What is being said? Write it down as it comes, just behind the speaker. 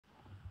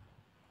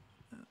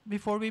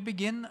before we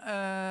begin,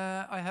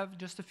 I have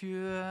just a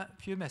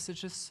few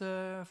messages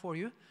for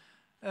you.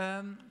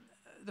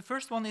 The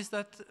first one is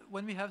that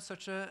when we have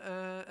such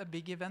a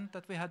big event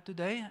that we had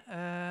today,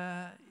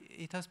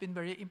 it has been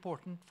very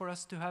important for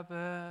us to have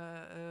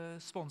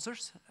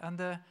sponsors.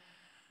 And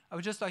I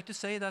would just like to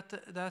say that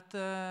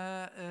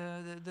the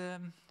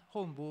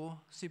Holmboe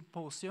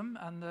Symposium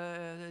and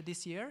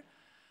this year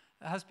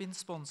has been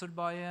sponsored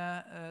by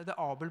the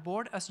Abel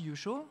board as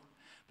usual.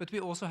 But we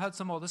also had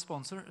some other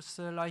sponsors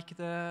like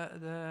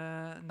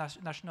the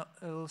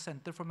National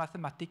Center for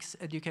Mathematics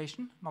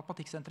Education,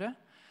 Matematikkensenteret,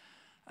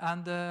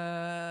 and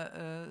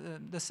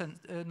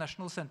the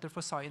National Center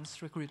for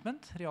Science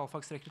Recruitment,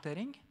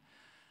 realfagsrekruttering,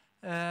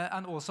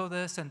 and also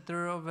the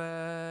Center of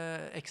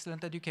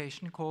Excellent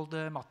Education called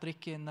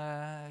Matrik in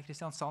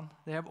Kristiansand.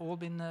 They have all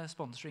been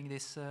sponsoring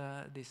this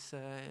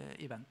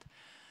event.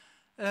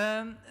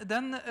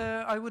 Then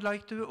I would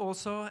like to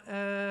also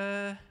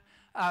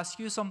ask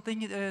you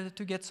something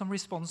to get some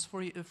response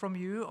from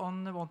you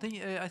on one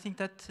thing. I think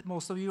that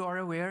most of you are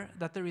aware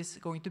that there is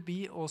going to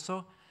be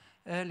also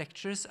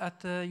lectures at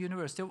the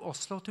University of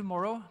Oslo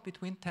tomorrow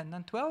between 10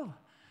 and 12.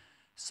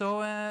 So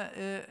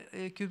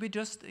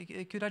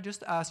could I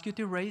just ask you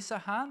to raise a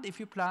hand if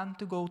you plan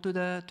to go to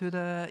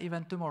the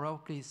event tomorrow,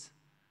 please?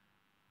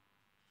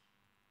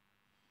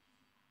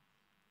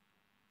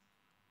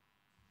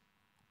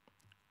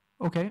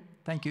 Okay,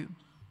 thank you.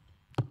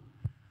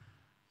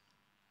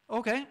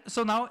 Okay,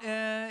 so now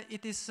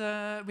it is,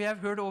 we have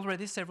heard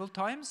already several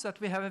times that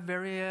we have a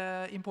very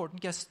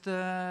important guest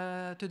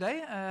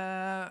today,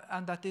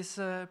 and that is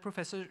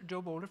Professor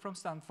Joe Boaler from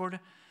Stanford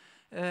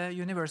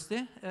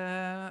University.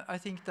 I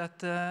think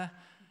that,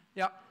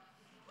 yeah.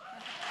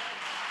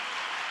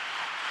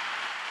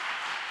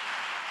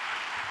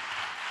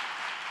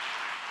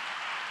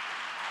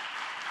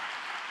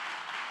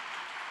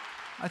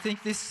 I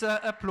think this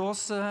applause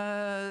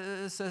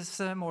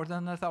says more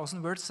than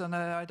 1,000 words, and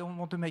I don't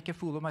want to make a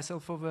fool of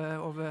myself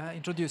of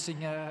introducing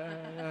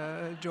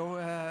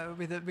Joe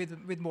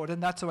with more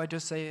than that. So I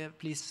just say,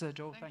 please,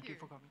 Joe, thank you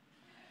for coming.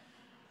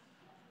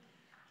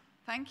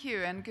 Thank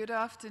you, and good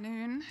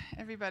afternoon,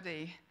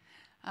 everybody.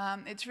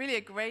 It's really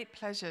a great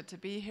pleasure to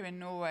be here in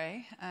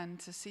Norway and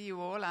to see you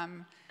all.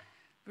 I'm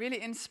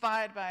really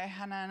inspired by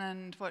Hanan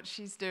and what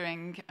she's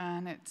doing,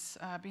 and it's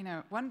been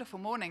a wonderful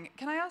morning.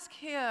 Can I ask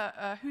here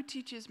who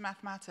teaches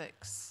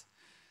mathematics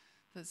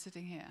that's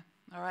sitting here?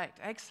 All right,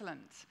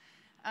 excellent.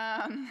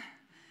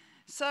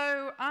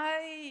 So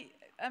I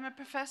am a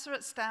professor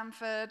at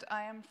Stanford.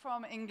 I am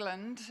from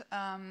England,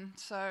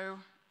 so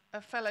a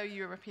fellow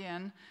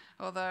European,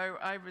 although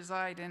I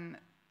reside in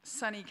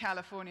sunny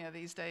California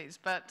these days.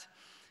 But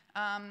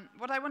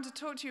what I want to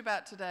talk to you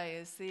about today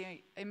is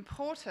the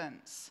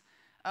importance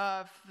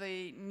of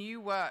the new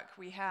work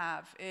we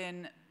have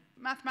in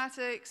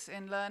mathematics,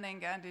 in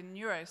learning, and in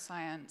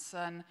neuroscience.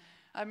 And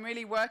I'm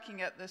really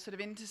working at the sort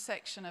of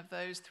intersection of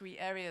those three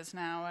areas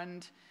now,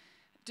 and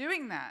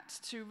doing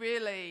that to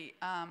really,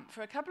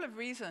 for a couple of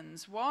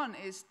reasons. One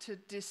is to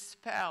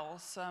dispel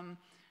some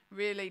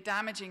really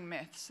damaging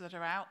myths that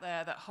are out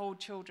there that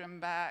hold children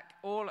back,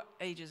 all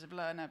ages of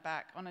learner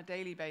back on a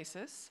daily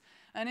basis.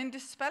 And in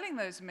dispelling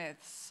those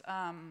myths,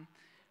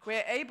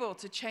 we're able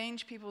to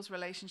change people's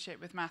relationship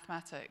with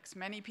mathematics.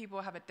 Many people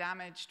have a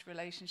damaged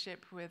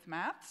relationship with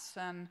maths,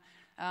 and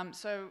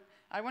so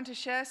I want to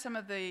share some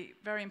of the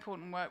very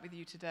important work with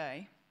you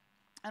today.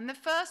 And the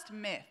first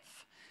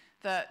myth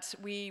that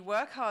we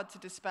work hard to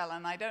dispel,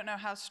 and I don't know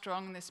how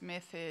strong this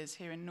myth is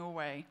here in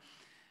Norway,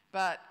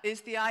 but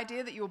is the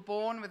idea that you're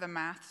born with a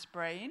maths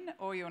brain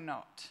or you're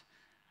not.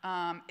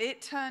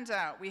 It turns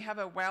out we have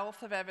a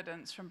wealth of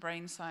evidence from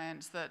brain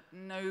science that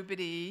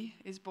nobody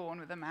is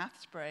born with a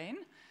maths brain.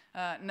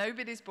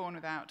 Nobody's born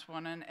without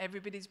one, and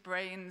everybody's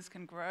brains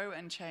can grow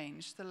and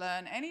change to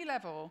learn any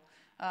level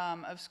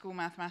of school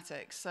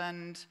mathematics.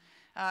 And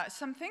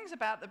some things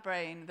about the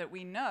brain that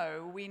we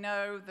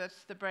know that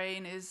the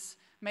brain is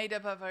made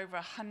up of over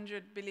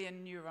 100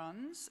 billion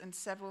neurons and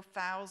several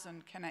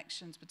thousand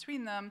connections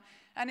between them,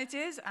 and it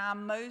is our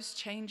most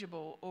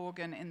changeable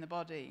organ in the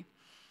body.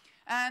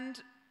 And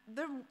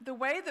the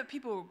way that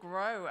people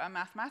grow a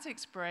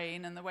mathematics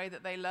brain and the way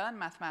that they learn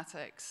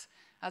mathematics,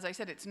 as I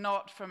said, it's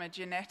not from a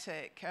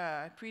genetic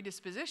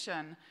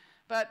predisposition,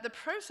 but the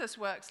process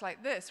works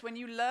like this. When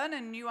you learn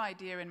a new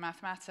idea in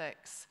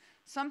mathematics,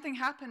 something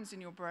happens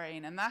in your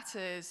brain, and that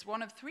is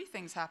one of three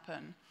things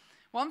happen.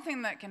 One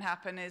thing that can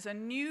happen is a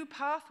new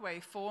pathway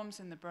forms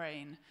in the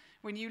brain.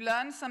 When you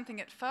learn something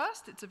at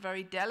first, it's a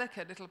very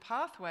delicate little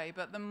pathway,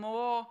 but the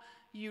more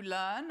you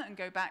learn and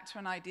go back to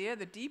an idea,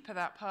 the deeper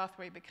that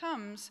pathway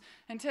becomes,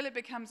 until it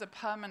becomes a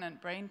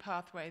permanent brain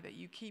pathway that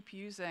you keep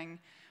using.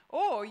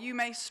 Or you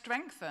may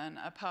strengthen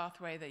a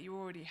pathway that you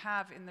already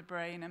have in the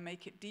brain and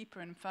make it deeper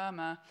and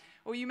firmer,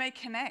 or you may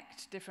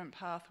connect different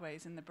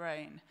pathways in the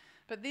brain.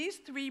 But these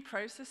three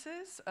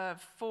processes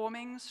of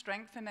forming,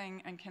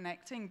 strengthening, and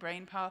connecting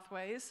brain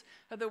pathways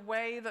are the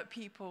way that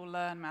people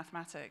learn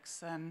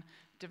mathematics and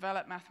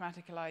develop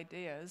mathematical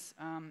ideas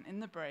in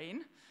the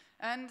brain.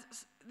 And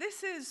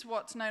this is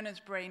what's known as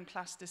brain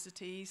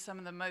plasticity. Some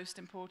of the most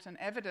important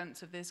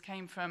evidence of this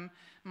came from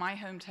my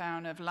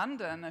hometown of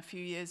London a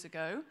few years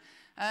ago.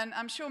 And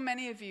I'm sure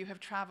many of you have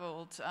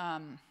traveled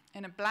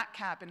in a black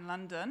cab in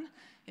London.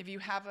 If you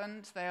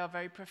haven't, they are a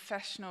very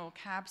professional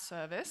cab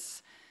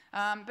service.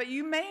 But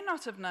you may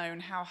not have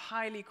known how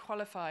highly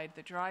qualified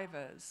the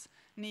drivers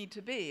need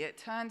to be. It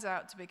turns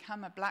out to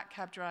become a black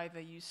cab driver,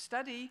 you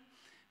study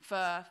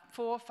for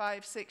 4,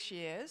 5, 6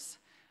 years.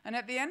 And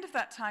at the end of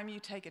that time, you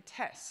take a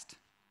test,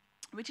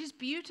 which is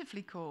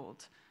beautifully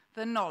called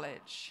the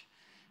knowledge.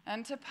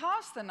 And to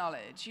pass the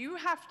knowledge, you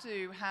have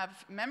to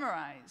have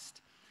memorized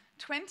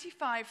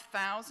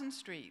 25,000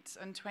 streets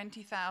and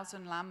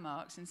 20,000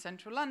 landmarks in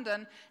central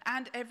London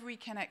and every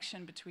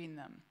connection between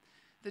them.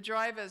 The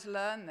drivers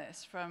learn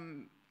this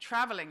from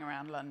traveling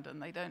around London.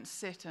 They don't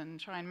sit and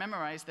try and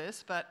memorize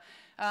this, but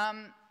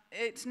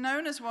it's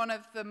known as one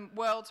of the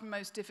world's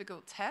most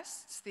difficult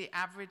tests. The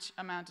average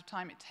amount of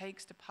time it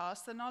takes to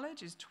pass the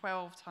knowledge is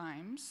 12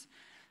 times.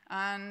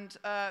 And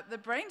the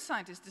brain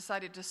scientists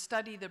decided to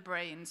study the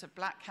brains of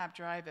black cab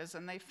drivers,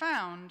 and they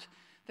found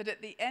that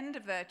at the end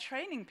of their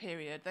training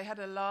period, they had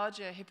a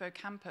larger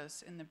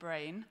hippocampus in the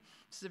brain.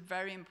 This is a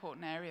very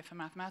important area for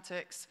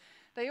mathematics.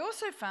 They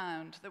also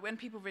found that when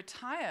people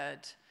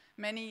retired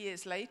many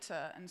years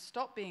later and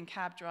stopped being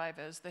cab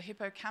drivers, the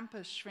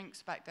hippocampus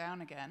shrinks back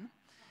down again.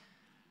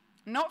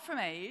 Not from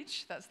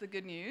age, that's the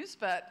good news,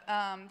 but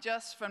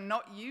just from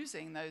not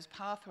using those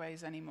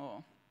pathways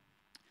anymore.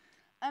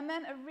 And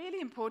then a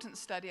really important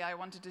study I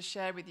wanted to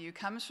share with you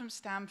comes from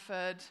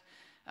Stanford,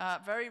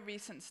 very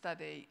recent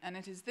study, and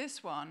it is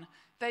this one.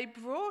 They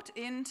brought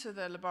into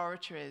the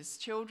laboratories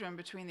children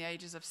between the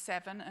ages of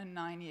 7 and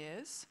 9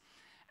 years,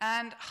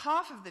 and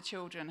half of the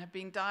children have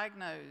been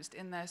diagnosed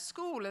in their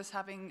school as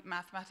having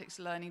mathematics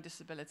learning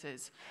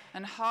disabilities,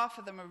 and half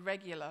of them are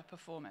regular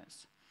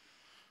performers.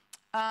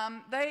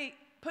 They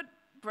put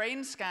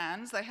brain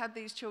scans. They had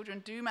these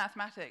children do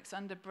mathematics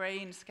under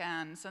brain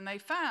scans, and they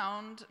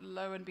found,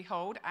 lo and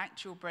behold,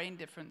 actual brain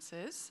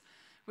differences.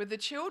 With the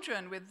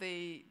children with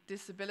the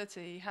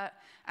disability,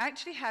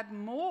 actually had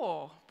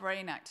more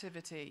brain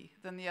activity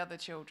than the other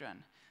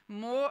children.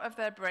 More of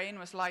their brain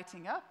was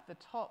lighting up. The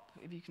top,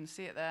 if you can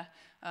see it there,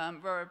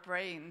 row of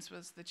brains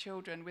was the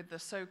children with the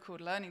so-called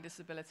learning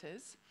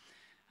disabilities.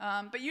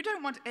 But you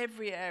don't want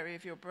every area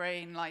of your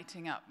brain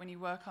lighting up when you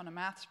work on a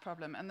maths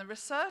problem. And the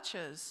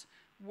researchers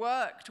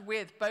worked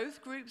with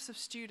both groups of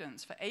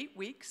students for 8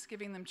 weeks,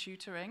 giving them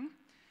tutoring.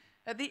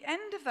 At the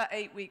end of that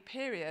 8-week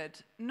period,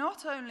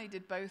 not only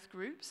did both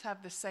groups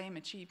have the same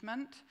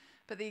achievement,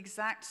 but the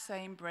exact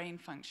same brain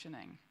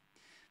functioning.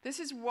 This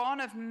is one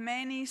of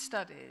many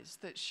studies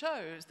that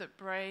shows that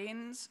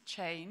brains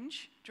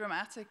change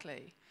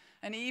dramatically.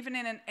 And even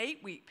in an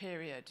 8-week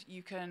period,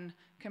 you can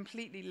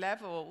completely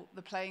level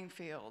the playing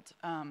field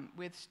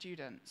with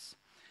students.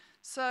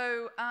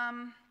 So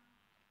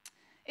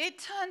it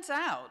turns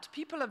out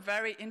people are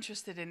very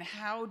interested in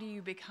how do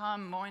you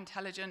become more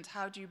intelligent,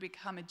 how do you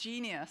become a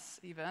genius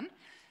even.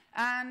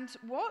 And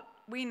what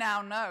we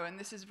now know, and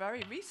this is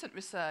very recent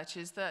research,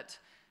 is that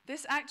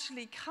this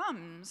actually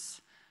comes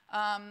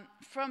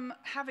from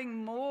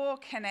having more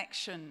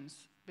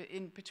connections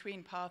in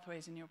between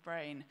pathways in your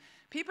brain.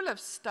 People have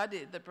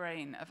studied the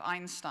brain of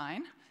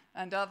Einstein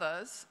and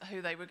others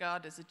who they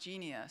regard as a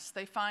genius.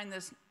 They find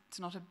it's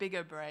not a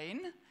bigger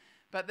brain,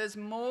 but there's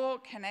more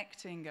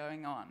connecting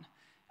going on.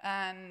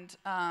 And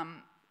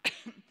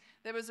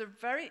there was a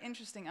very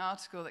interesting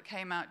article that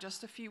came out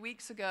just a few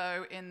weeks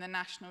ago in the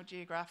National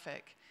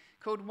Geographic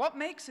called "What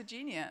Makes a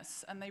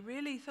Genius?" And they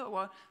really thought,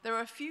 well, there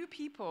are a few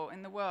people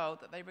in the world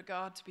that they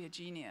regard to be a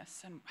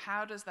genius, and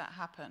how does that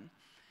happen?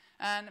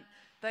 And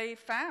they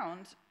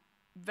found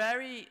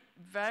very,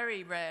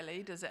 very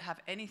rarely does it have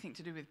anything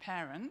to do with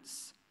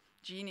parents.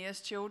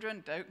 Genius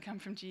children don't come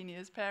from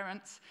genius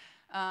parents.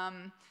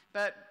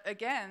 But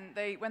again,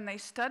 when they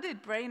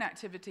studied brain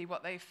activity,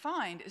 what they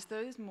find is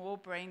there's more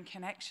brain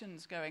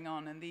connections going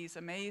on in these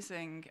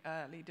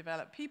amazingly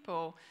developed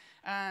people.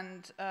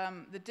 And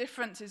the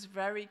difference is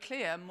very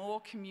clear, more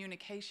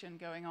communication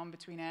going on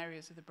between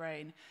areas of the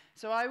brain.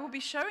 So I will be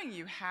showing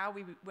you how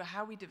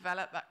we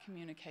develop that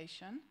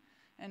communication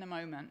in a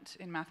moment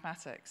in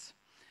mathematics.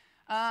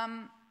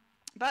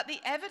 But the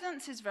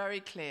evidence is very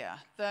clear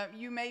that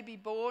you may be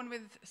born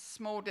with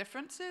small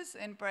differences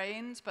in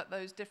brains, but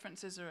those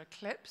differences are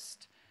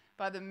eclipsed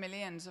by the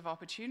millions of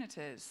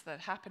opportunities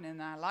that happen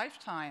in our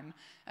lifetime.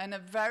 And a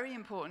very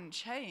important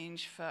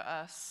change for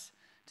us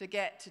to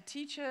get to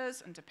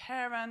teachers and to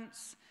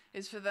parents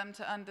is for them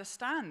to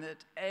understand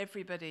that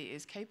everybody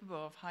is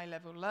capable of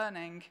high-level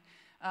learning,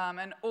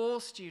 and all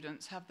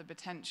students have the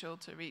potential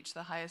to reach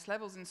the highest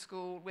levels in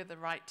school with the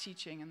right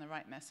teaching and the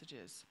right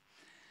messages.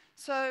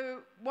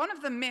 So one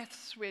of the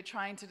myths we're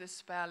trying to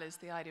dispel is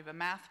the idea of a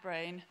math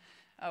brain,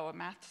 or a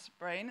maths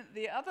brain.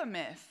 The other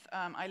myth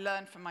I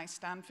learned from my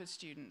Stanford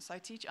students. I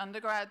teach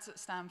undergrads at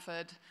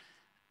Stanford,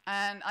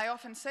 and I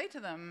often say to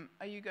them,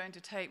 are you going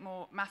to take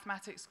more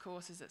mathematics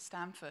courses at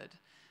Stanford?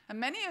 And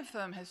many of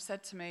them have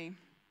said to me,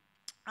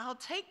 I'll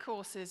take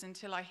courses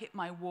until I hit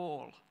my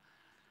wall.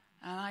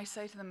 And I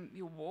say to them,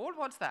 your wall?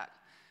 What's that?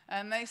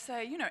 And they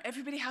say, you know,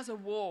 everybody has a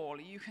wall.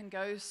 You can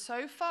go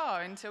so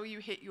far until you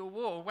hit your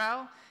wall.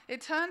 Well,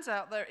 it turns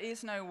out there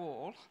is no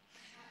wall.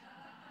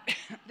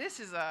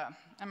 This is an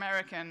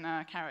American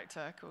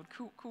character called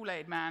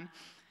Kool-Aid Man,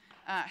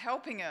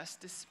 helping us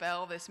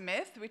dispel this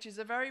myth, which is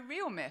a very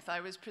real myth.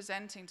 I was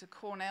presenting to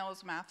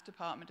Cornell's math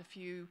department a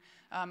few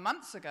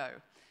months ago,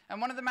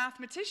 and one of the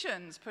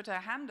mathematicians put her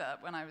hand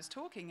up when I was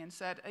talking and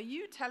said, are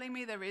you telling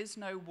me there is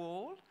no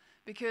wall?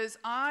 Because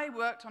I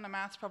worked on a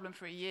maths problem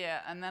for a year,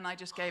 and then I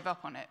just gave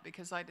up on it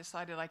because I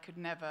decided I could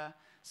never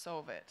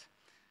solve it.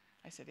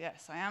 I said,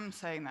 yes, I am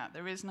saying that.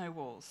 There is no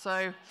wall.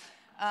 So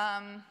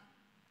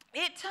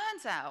it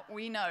turns out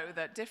we know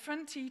that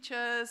different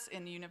teachers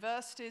in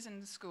universities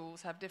and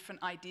schools have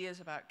different ideas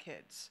about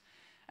kids.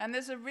 And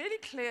there's a really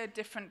clear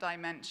different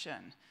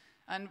dimension.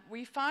 And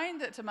we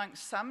find that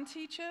amongst some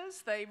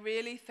teachers, they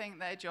really think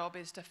their job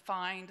is to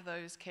find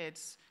those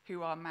kids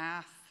who are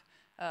math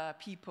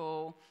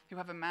people, who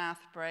have a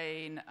math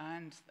brain,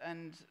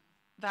 and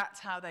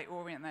that's how they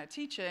orient their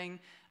teaching.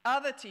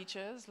 Other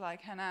teachers, like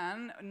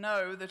Hanan,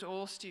 know that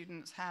all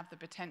students have the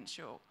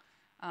potential.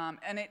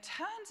 And it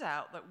turns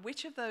out that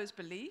which of those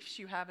beliefs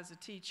you have as a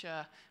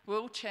teacher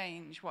will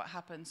change what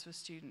happens for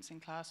students in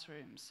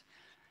classrooms.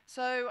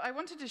 So I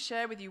wanted to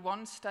share with you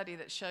one study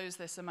that shows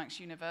this amongst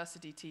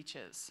university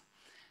teachers.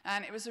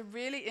 And it was a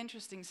really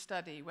interesting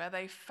study where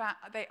they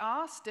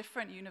asked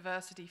different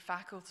university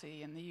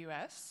faculty in the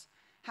US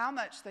how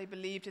much they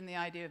believed in the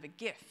idea of a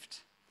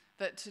gift,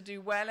 that to do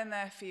well in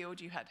their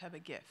field you had to have a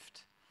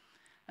gift.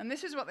 And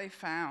this is what they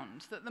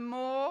found, that the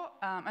more,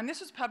 and this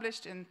was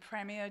published in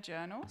premier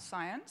journal,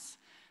 Science,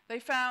 they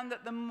found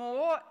that the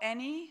more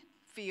any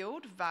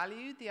field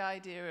valued the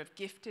idea of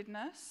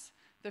giftedness,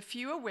 the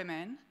fewer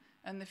women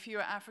and the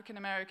fewer African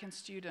American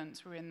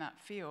students were in that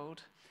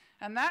field.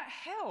 And that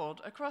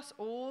held across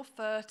all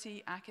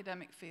 30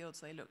 academic fields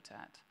they looked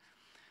at.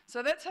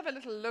 So let's have a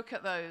little look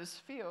at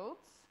those fields.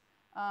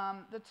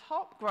 The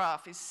top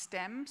graph is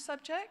STEM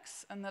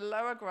subjects, and the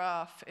lower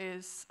graph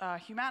is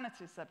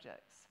humanities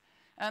subjects.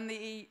 And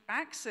the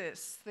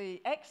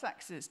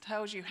x-axis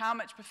tells you how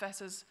much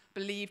professors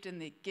believed in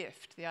the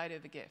gift, the idea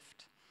of a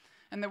gift.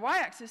 And the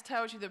y-axis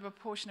tells you the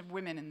proportion of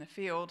women in the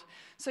field.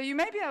 So you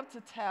may be able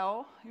to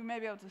tell, you may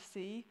be able to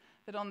see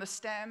that on the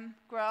STEM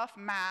graph,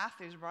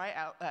 math is right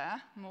out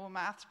there. More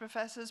maths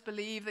professors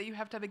believe that you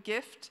have to have a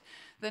gift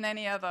than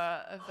any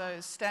other of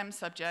those STEM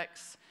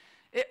subjects.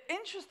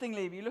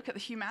 Interestingly, if you look at the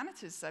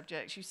humanities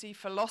subjects, you see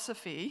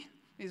philosophy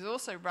is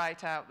also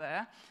right out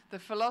there. The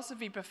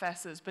philosophy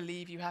professors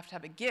believe you have to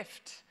have a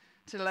gift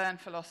to learn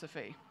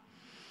philosophy.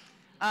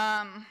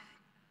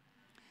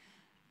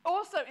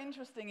 Also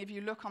interesting, if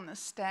you look on the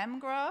STEM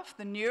graph,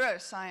 the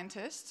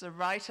neuroscientists are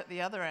right at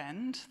the other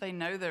end. They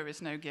know there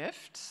is no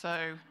gift,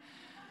 so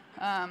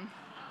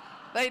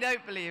they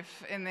don't believe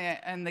in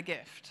the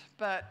gift.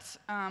 But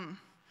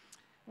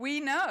we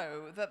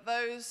know that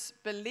those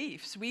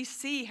beliefs, we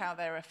see how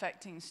they're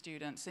affecting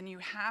students, and you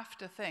have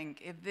to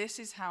think, if this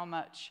is how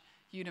much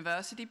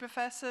university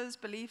professors'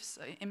 beliefs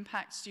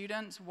impact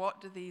students, what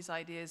do these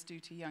ideas do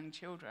to young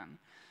children?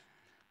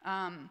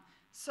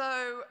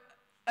 So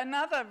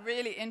another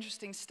really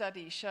interesting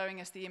study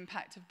showing us the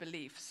impact of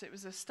beliefs. It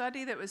was a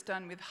study that was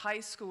done with high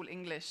school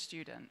English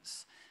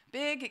students.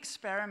 Big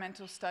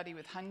experimental study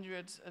with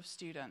hundreds of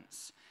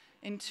students.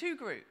 In two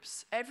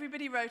groups,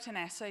 everybody wrote an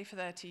essay for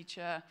their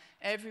teacher,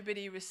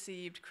 everybody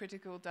received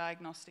critical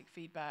diagnostic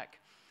feedback.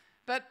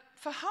 But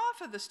for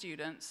half of the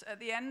students, at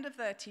the end of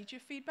their teacher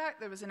feedback,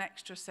 there was an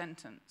extra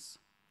sentence.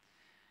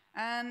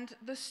 And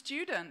the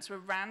students were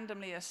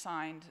randomly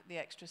assigned the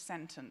extra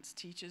sentence.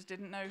 Teachers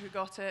didn't know who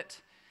got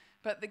it,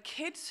 but the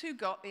kids who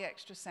got the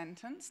extra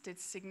sentence did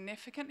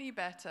significantly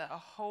better a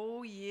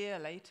whole year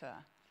later,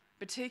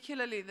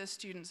 particularly the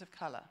students of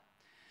color.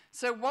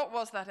 So what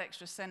was that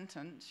extra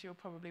sentence, you're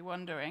probably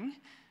wondering?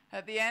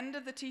 At the end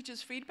of the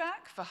teacher's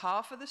feedback, for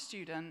half of the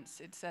students,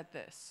 it said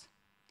this: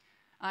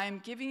 I am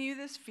giving you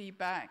this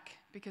feedback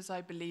because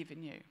I believe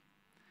in you.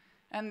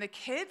 And the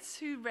kids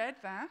who read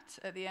that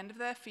at the end of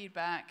their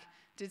feedback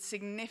did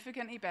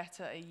significantly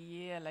better a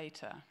year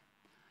later.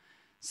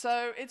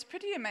 So it's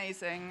pretty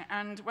amazing,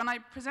 and when I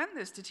present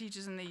this to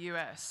teachers in the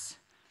US,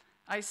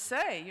 I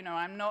say, you know,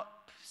 I'm not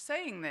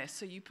saying this,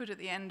 so you put at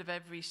the end of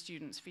every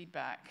student's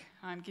feedback,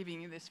 I'm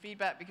giving you this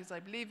feedback because I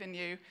believe in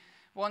you.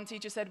 One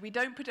teacher said, we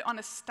don't put it on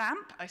a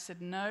stamp. I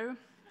said, no.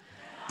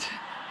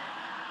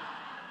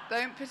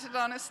 Don't put it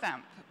on a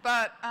stamp.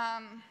 But I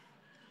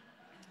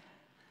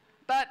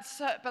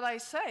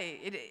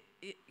say,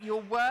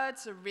 your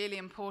words are really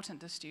important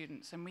to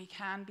students, and we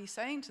can be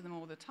saying to them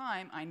all the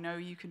time, I know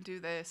you can do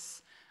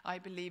this, I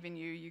believe in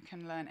you, you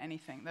can learn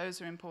anything. Those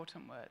are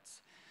important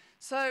words.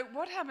 So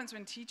what happens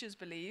when teachers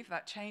believe?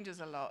 That changes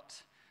a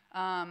lot.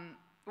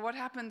 What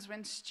happens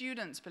when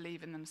students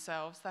believe in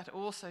themselves? That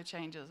also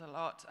changes a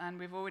lot. And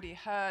we've already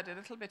heard a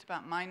little bit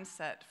about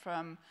mindset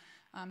from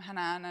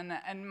Hanan.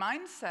 And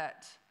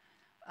mindset,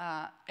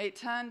 it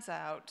turns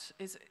out,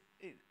 is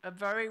a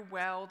very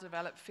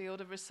well-developed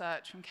field of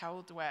research from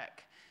Carol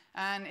Dweck.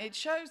 And it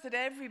shows that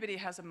everybody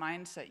has a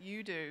mindset.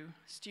 You do,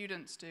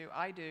 students do,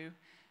 I do.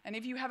 And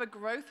if you have a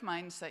growth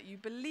mindset, you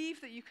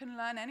believe that you can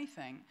learn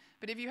anything.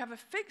 But if you have a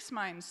fixed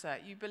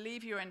mindset, you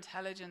believe your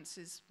intelligence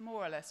is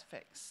more or less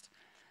fixed.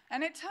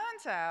 And it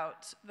turns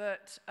out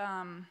that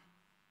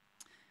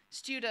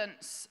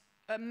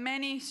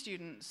many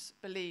students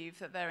believe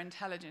that their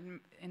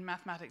intelligence in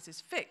mathematics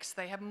is fixed.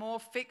 They have more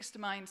fixed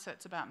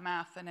mindsets about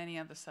math than any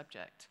other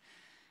subject.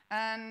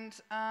 And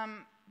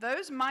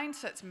those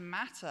mindsets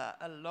matter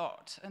a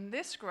lot. And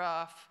this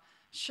graph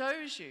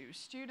shows you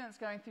students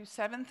going through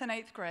 7th and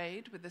 8th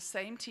grade with the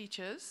same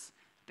teachers.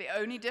 The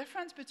only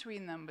difference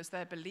between them was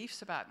their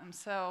beliefs about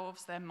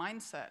themselves, their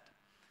mindset.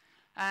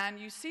 And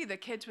you see the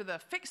kids with a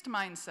fixed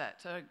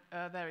mindset,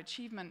 their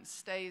achievement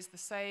stays the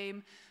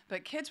same,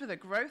 but kids with a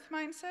growth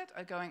mindset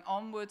are going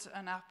onwards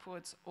and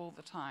upwards all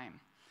the time.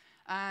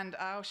 And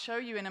I'll show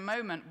you in a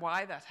moment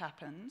why that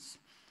happens.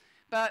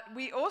 But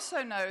we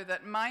also know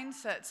that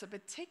mindsets are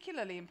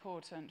particularly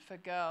important for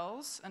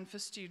girls and for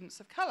students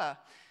of color.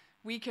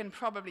 We can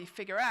probably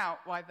figure out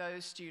why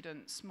those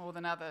students, more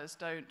than others,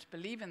 don't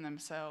believe in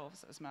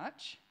themselves as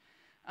much.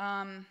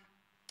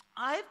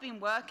 I've been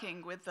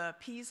working with the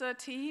PISA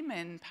team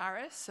in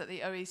Paris at the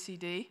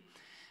OECD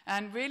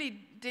and really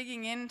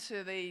digging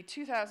into the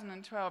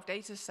 2012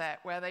 data set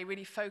where they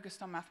really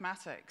focused on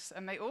mathematics,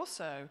 and they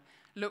also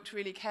looked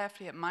really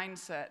carefully at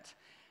mindset.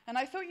 And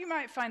I thought you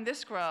might find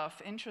this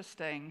graph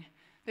interesting.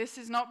 This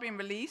has not been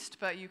released,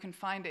 but you can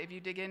find it if you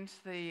dig into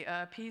the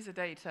PISA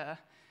data.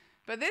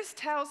 But this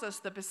tells us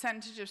the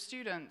percentage of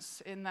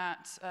students in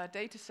that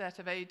data set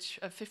of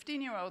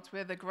 15-year-olds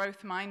with a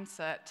growth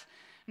mindset.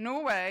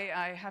 Norway,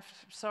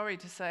 sorry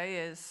to say,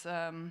 is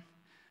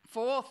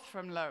fourth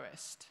from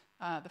lowest,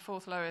 the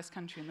fourth lowest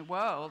country in the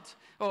world.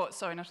 Or,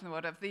 sorry, not in the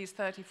world, of these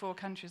 34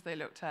 countries they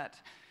looked at.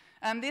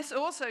 And this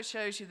also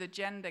shows you the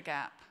gender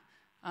gap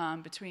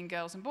between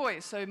girls and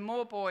boys. So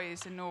more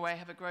boys in Norway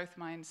have a growth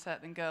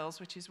mindset than girls,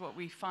 which is what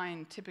we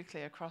find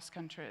typically across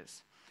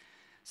countries.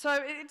 So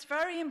it's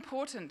very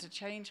important to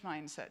change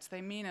mindsets.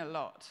 They mean a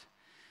lot.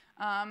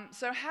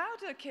 So how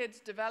do kids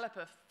develop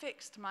a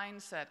fixed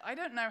mindset? I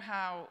don't know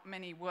how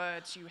many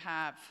words you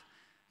have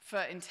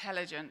for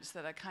intelligence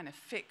that are kind of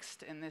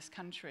fixed in this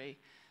country.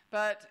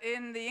 But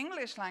in the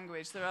English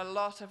language, there are a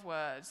lot of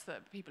words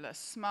that people are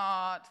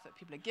smart, that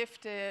people are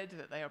gifted,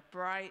 that they are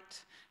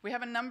bright. We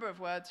have a number of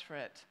words for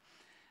it.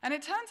 And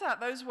it turns out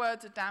those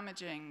words are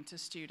damaging to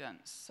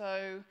students.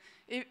 So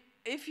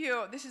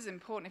this is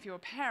important if you're a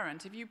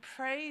parent, if you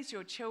praise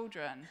your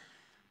children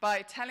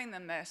by telling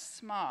them they're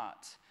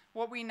smart,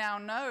 what we now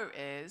know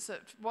is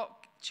that what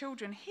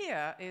children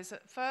hear is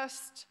at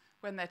first,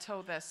 when they're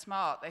told they're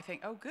smart, they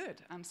think, oh, good,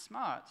 I'm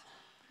smart.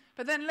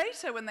 But then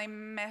later, when they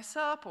mess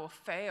up or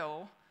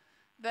fail,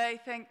 they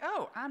think,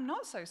 oh, I'm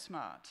not so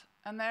smart.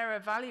 And they're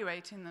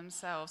evaluating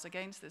themselves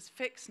against this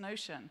fixed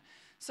notion.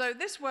 So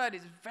this word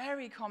is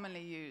very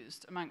commonly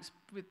used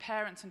with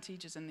parents and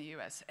teachers in the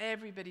US.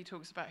 Everybody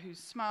talks about who's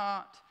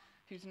smart,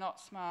 who's not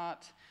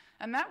smart.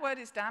 And that word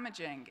is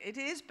damaging. It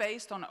is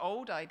based on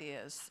old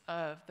ideas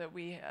that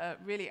we are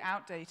really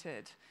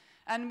outdated.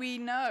 And we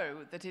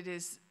know that it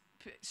is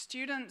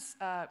students,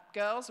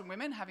 girls and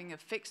women, having a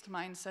fixed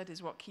mindset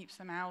is what keeps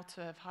them out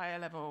of higher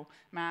level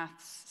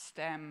maths,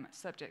 STEM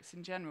subjects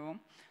in general.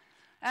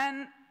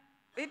 And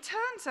it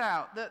turns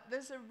out that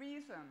there's a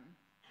reason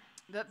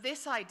that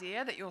this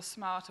idea that you're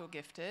smart or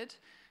gifted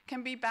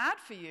can be bad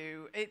for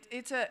you.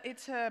 It's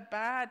a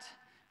bad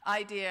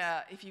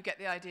idea if you get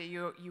the idea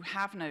you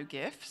have no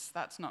gifts.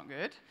 That's not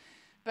good.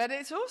 But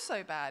it's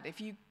also bad if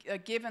you are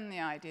given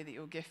the idea that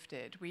you're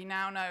gifted. We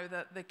now know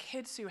that the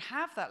kids who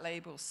have that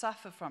label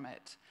suffer from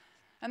it.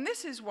 And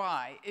this is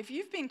why, if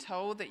you've been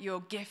told that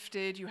you're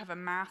gifted, you have a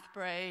math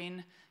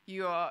brain,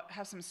 you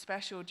have some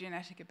special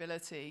genetic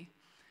ability,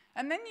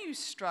 and then you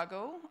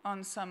struggle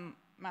on some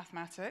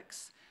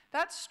mathematics,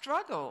 that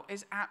struggle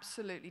is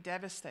absolutely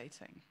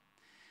devastating.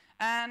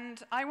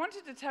 And I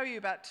wanted to tell you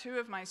about two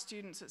of my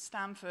students at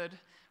Stanford,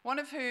 one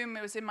of whom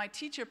was in my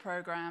teacher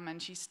program,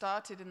 and she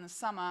started in the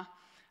summer.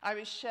 I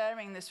was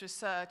sharing this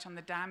research on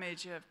the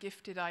damage of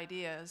gifted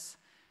ideas.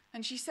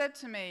 And she said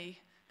to me,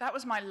 that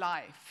was my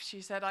life.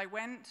 She said, I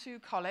went to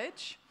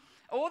college.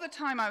 All the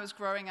time I was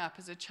growing up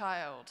as a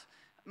child,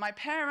 my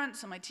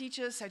parents and my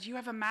teachers said, you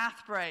have a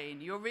math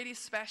brain. You're really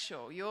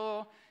special.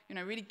 You're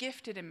really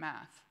gifted in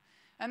math.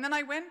 And then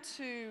I went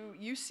to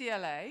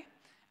UCLA,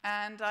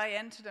 and I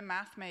entered a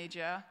math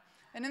major.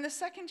 And in the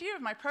second year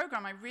of my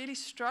program, I really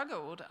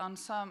struggled on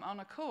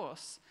a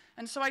course.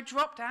 And so I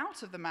dropped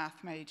out of the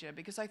math major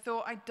because I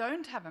thought, I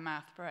don't have a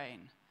math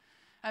brain.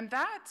 And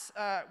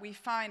that, we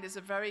find, is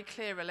a very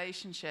clear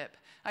relationship.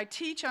 I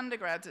teach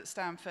undergrads at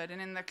Stanford,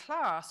 and in the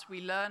class,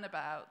 we learn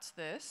about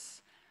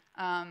this,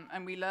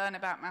 and we learn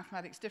about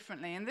mathematics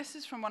differently. And this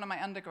is from one of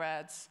my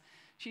undergrads.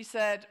 She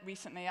said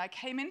recently, I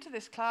came into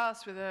this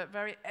class with a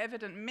very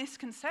evident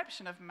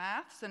misconception of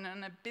maths and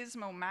an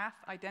abysmal math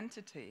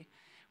identity.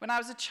 When I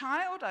was a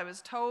child, I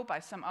was told by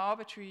some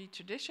arbitrary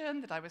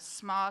tradition that I was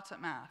smart at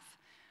math.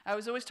 I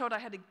was always told I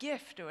had a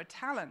gift or a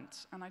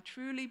talent, and I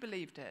truly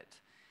believed it.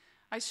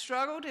 I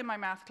struggled in my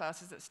math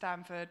classes at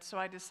Stanford, so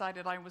I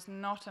decided I was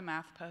not a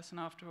math person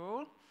after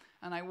all,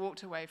 and I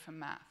walked away from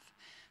math.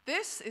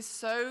 This is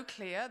so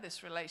clear,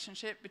 this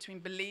relationship between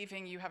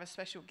believing you have a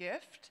special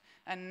gift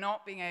and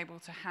not being able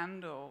to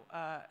handle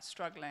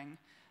struggling,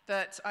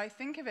 that I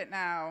think of it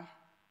now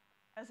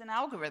as an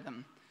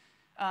algorithm.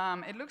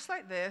 It looks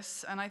like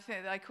this, and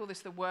I call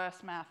this the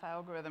worst math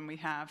algorithm we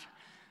have.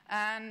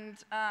 And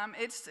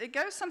it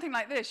goes something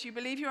like this. You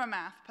believe you're a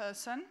math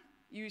person,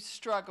 you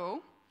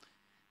struggle,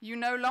 you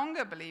no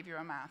longer believe you're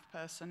a math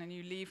person, and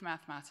you leave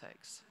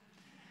mathematics.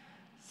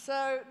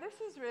 So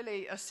this is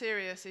really a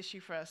serious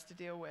issue for us to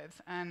deal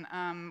with, and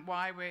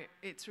why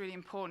it's really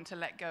important to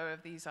let go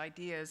of these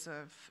ideas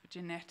of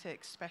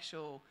genetic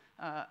special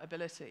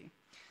ability.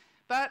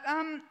 But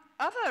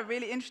other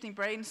really interesting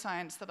brain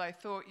science that I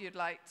thought you'd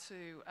like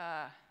to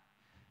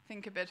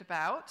think a bit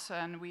about,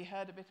 and we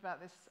heard a bit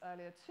about this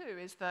earlier too,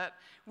 is that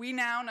we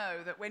now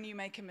know that when you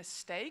make a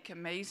mistake,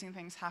 amazing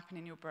things happen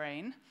in your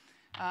brain.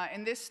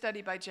 In this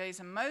study by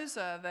Jason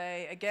Moser,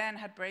 they again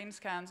had brain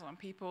scans on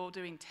people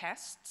doing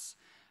tests,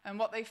 and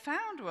what they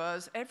found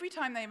was every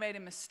time they made a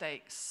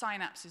mistake,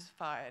 synapses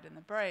fired in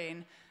the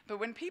brain, but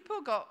when people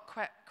got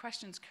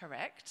questions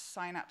correct,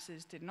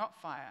 synapses did not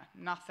fire,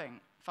 nothing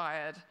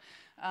fired.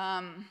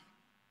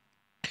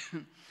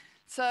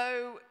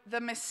 So the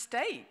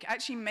mistake,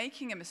 actually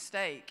making a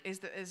mistake,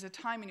 is a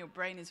time when your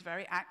brain is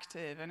very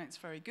active and it's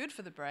very good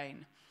for the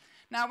brain.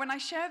 Now, when I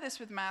share this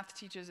with math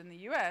teachers in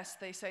the US,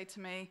 they say to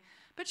me,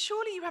 but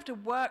surely you have to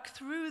work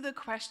through the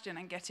question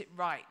and get it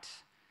right.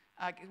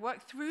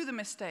 Work through the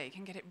mistake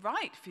and get it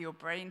right for your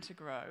brain to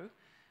grow.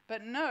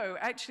 But no,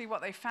 actually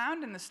what they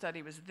found in the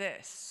study was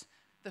this.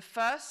 The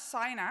first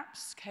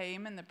synapse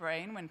came in the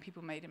brain when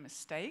people made a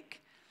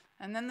mistake,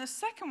 and then the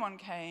second one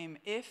came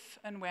if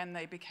and when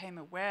they became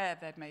aware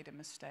they'd made a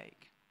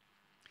mistake.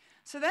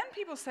 So then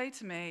people say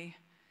to me,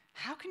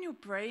 how can your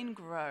brain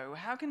grow?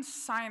 How can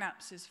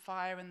synapses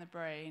fire in the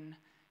brain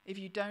if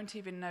you don't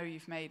even know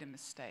you've made a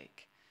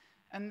mistake?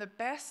 And the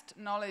best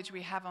knowledge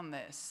we have on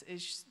this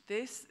is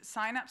this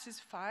synapses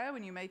fire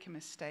when you make a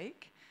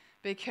mistake,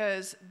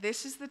 because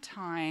this is the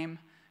time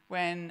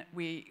when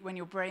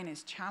your brain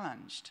is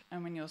challenged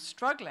and when you're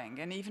struggling.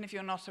 And even if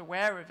you're not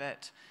aware of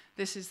it,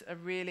 this is a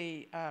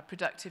really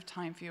productive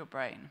time for your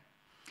brain.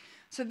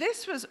 So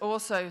this was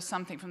also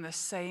something from the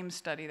same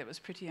study that was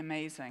pretty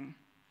amazing.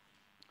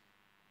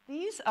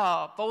 These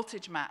are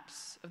voltage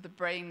maps of the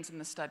brains in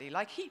the study,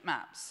 like heat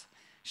maps,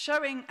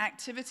 showing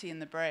activity in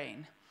the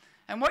brain.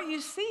 And what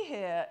you see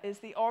here is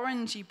the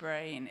orangey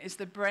brain, is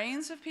the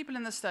brains of people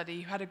in the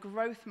study who had a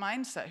growth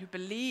mindset, who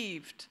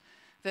believed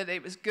that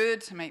it was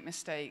good to make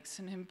mistakes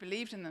and who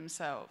believed in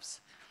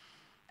themselves.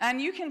 And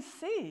you can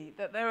see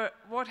that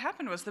what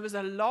happened was there was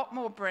a lot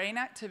more brain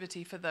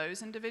activity for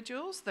those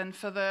individuals than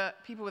for the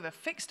people with a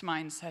fixed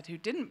mindset who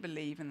didn't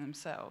believe in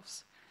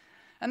themselves.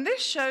 And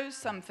this shows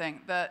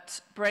something that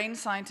brain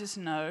scientists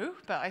know,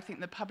 but I think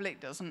the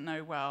public doesn't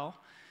know well,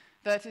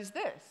 that is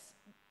this.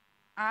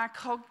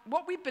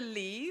 What we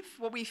believe,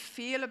 what we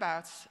feel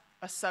about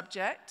a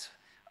subject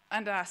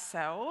and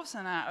ourselves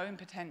and our own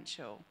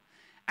potential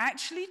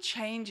actually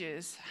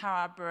changes how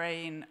our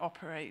brain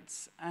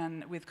operates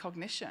and with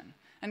cognition.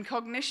 And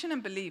cognition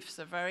and beliefs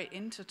are very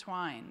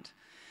intertwined.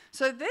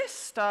 So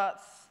this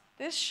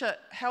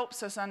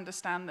helps us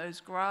understand those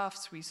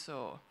graphs we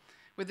saw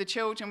with the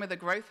children with a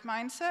growth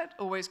mindset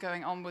always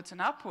going onwards and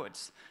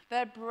upwards.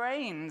 Their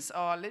brains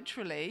are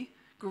literally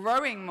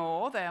growing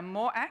more, they are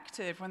more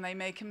active when they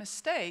make a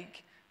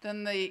mistake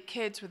than the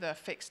kids with a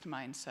fixed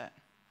mindset.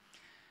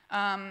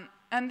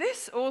 And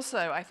this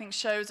also, I think,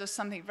 shows us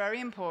something very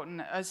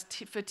important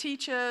for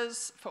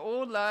teachers, for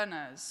all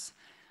learners.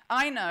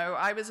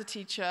 I was a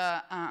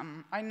teacher,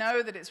 I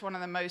know that it's one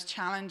of the most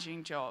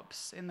challenging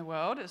jobs in the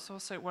world. It's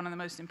also one of the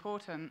most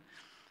important.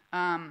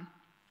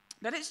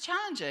 But it's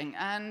challenging,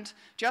 and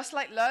just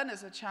like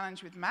learners are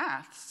challenged with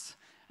maths,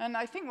 and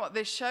I think what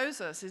this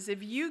shows us is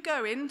if you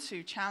go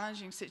into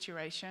challenging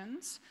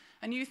situations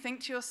and you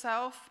think to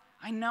yourself,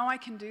 I know I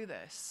can do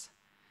this,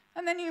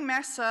 and then you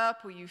mess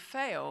up or you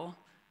fail,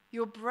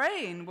 your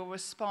brain will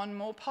respond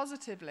more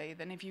positively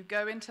than if you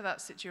go into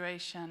that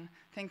situation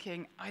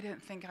thinking, I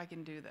don't think I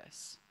can do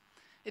this.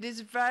 It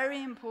is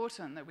very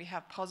important that we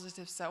have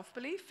positive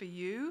self-belief for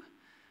you,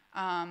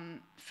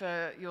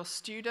 for your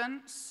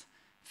students,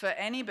 for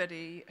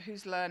anybody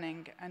who's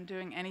learning and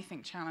doing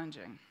anything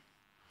challenging.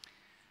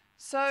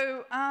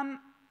 So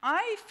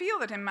I feel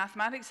that in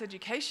mathematics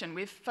education,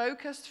 we've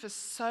focused for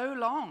so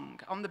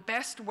long on the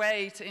best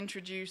way to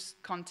introduce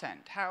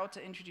content, how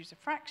to introduce a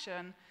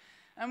fraction,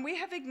 and we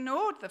have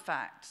ignored the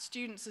fact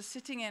students are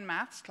sitting in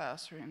maths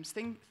classrooms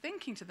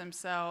thinking to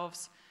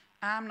themselves,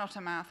 I'm not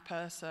a math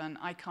person,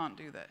 I can't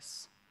do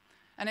this.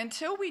 And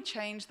until we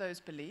change those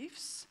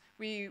beliefs,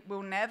 we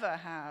will never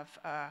have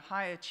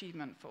high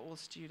achievement for all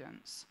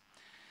students.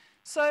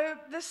 So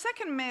the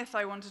second myth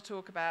I want to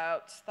talk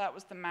about, that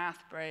was the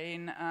math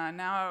brain.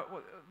 Now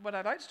what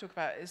I'd like to talk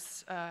about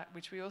is,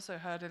 which we also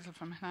heard a little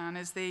from Hanan,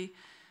 is the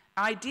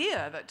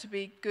idea that to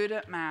be good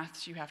at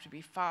maths, you have to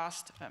be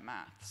fast at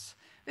maths.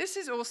 This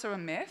is also a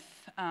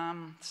myth.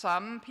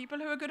 Some people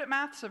who are good at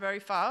maths are very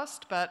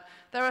fast, but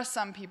there are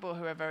some people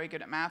who are very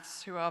good at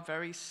maths who are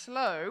very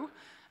slow.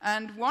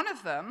 And one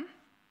of them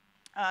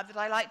that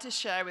I like to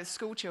share with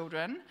school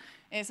children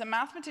is a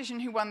mathematician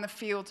who won the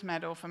Fields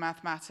Medal for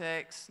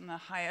mathematics, and the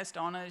highest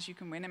honors you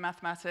can win in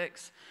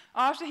mathematics.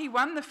 After he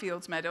won the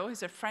Fields Medal,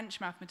 he's a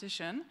French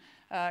mathematician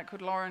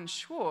called Laurent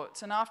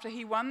Schwartz, and after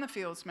he won the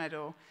Fields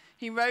Medal,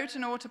 he wrote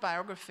an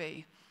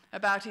autobiography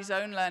about his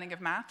own learning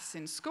of maths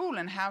in school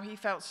and how he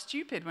felt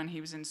stupid when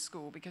he was in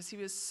school because he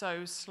was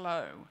so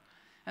slow.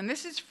 And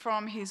this is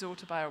from his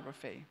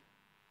autobiography.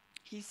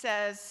 He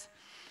says,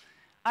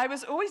 "I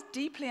was always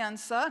deeply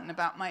uncertain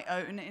about my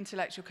own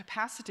intellectual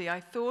capacity. I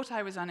thought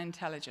I was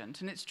unintelligent,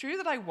 and it's true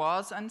that I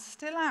was, and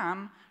still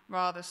am,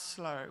 rather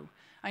slow.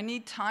 I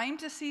need time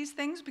to seize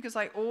things because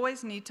I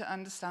always need to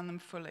understand them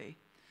fully.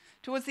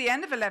 Towards the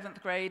end of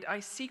 11th grade, I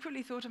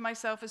secretly thought of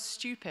myself as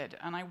stupid,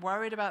 and I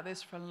worried about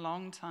this for a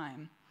long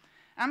time.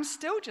 I'm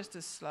still just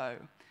as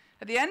slow.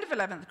 At the end of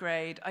 11th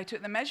grade, I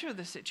took the measure of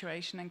the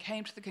situation and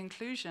came to the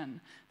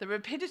conclusion that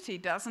rapidity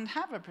doesn't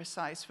have a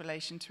precise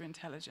relation to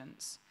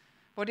intelligence.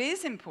 What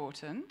is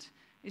important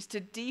is to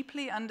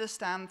deeply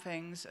understand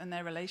things and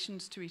their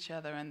relations to each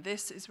other, and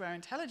this is where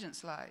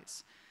intelligence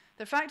lies.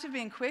 The fact of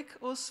being quick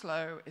or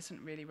slow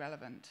isn't really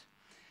relevant."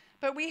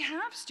 But we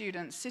have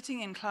students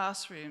sitting in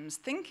classrooms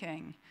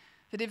thinking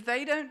that if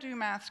they don't do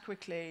maths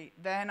quickly,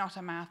 they're not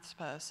a maths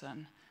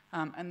person,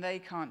 and they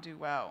can't do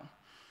well.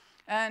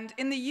 And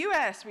in the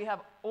US, we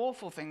have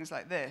awful things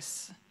like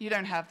this. You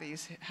don't have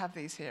these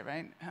here,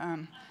 right?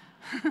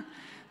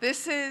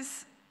 This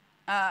is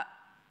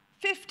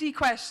 50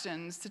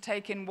 questions to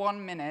take in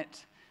 1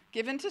 minute,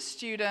 given to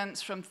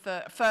students from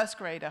first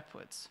grade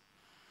upwards.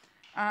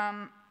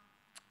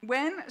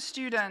 When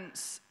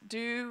students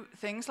do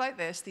things like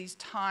this, these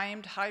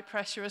timed,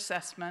 high-pressure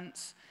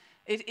assessments,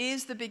 it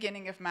is the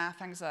beginning of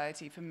math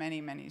anxiety for many,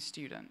 many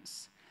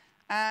students.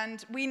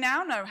 And we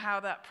now know how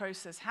that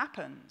process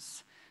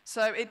happens.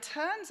 So it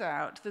turns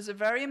out there's a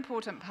very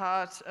important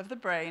part of the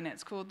brain.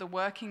 It's called the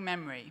working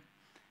memory.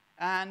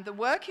 And the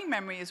working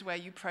memory is where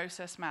you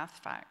process math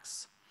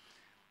facts.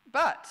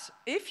 But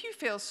if you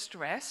feel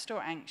stressed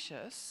or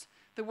anxious,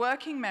 the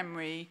working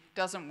memory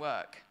doesn't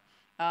work.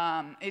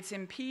 It's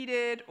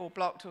impeded or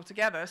blocked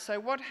altogether. So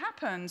what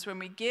happens when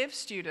we give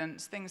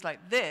students things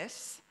like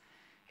this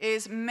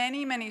is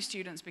many, many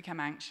students become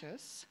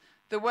anxious.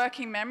 The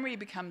working memory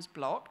becomes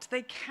blocked.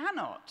 They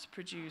cannot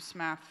produce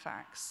math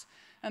facts.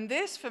 And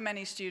this, for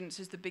many students,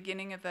 is the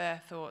beginning of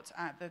their thoughts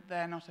that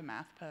they're not a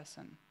math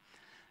person.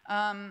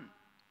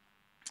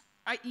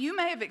 You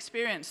may have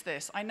experienced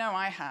this. I know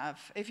I have.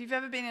 If you've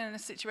ever been in a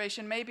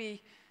situation,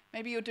 maybe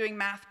you're doing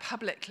math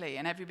publicly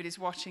and everybody's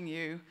watching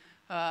you.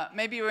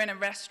 Maybe you're in a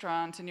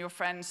restaurant and your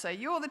friends say,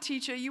 "You're the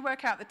teacher, you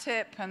work out the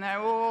tip," and they're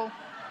all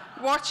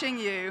watching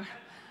you.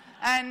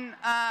 And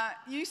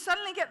you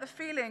suddenly get the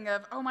feeling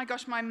of, "Oh my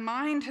gosh, my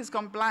mind has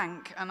gone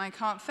blank and I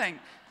can't think."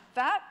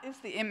 That is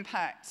the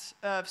impact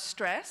of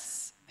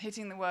stress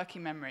hitting the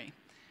working memory.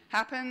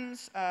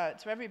 Happens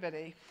to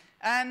everybody.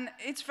 And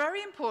it's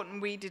very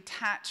important we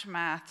detach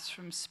maths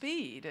from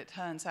speed, it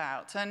turns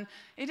out. And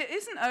it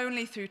isn't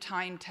only through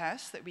time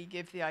tests that we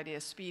give the idea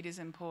speed is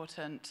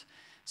important.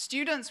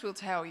 Students will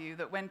tell you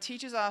that when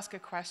teachers ask a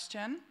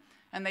question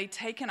and they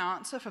take an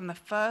answer from the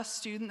first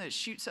student that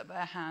shoots up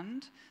their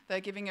hand, they're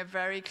giving a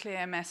very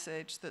clear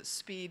message that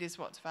speed is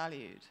what's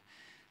valued.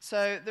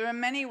 So there are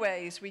many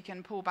ways we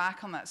can pull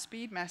back on that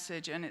speed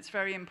message, and it's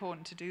very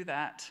important to do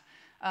that.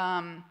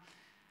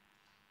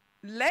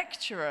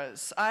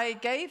 Lecturers, I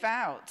gave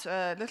out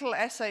a little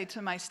essay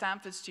to my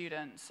Stanford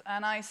students,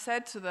 and I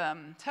said to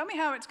them, "Tell me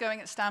how it's going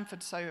at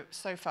Stanford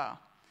so far."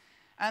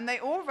 And they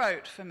all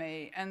wrote for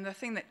me, and the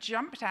thing that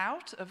jumped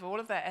out of all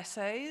of their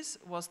essays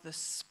was the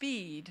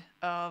speed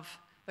of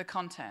the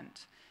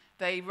content.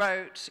 They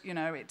wrote,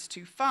 "It's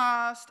too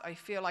fast, I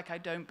feel like I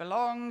don't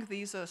belong."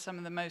 These are some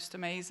of the most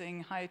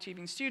amazing,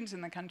 high-achieving students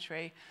in the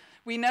country.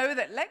 We know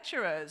that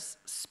lecturers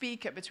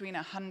speak at between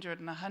 100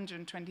 and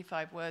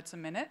 125 words a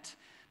minute,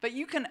 but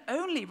you can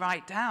only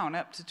write down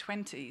up to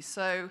 20.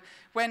 So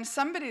when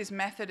somebody's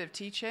method of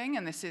teaching,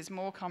 and this is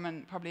more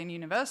common probably in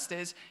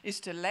universities, is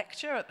to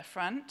lecture at the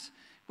front,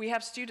 we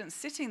have students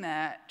sitting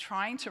there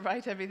trying to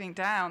write everything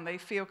down. They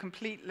feel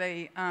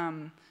completely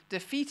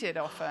defeated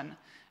often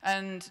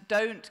and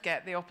don't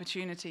get the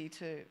opportunity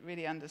to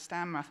really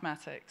understand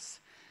mathematics.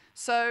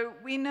 So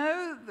we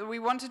know that we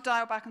want to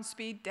dial back on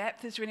speed.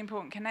 Depth is really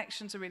important.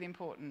 Connections are really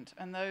important,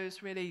 and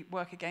those really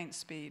work against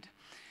speed.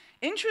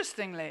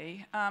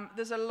 Interestingly,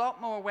 there's a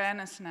lot more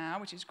awareness now,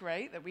 which is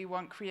great, that we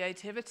want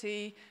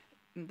creativity.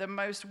 The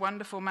most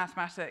wonderful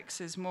mathematics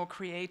is more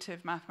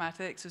creative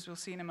mathematics, as we'll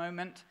see in a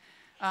moment.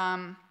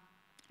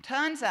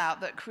 Turns out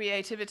that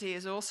creativity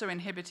is also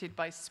inhibited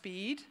by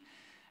speed.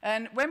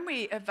 And when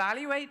we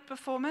evaluate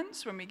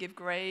performance, when we give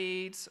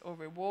grades or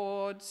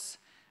rewards,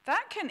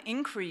 that can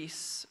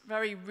increase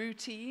very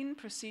routine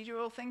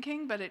procedural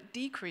thinking, but it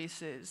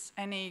decreases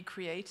any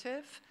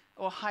creative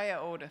or higher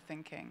order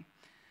thinking.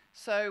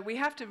 So we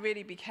have to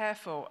really be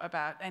careful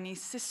about any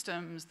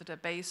systems that are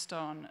based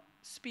on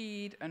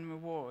speed and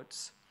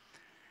rewards.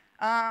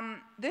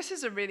 This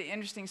is a really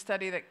interesting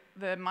study that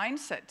the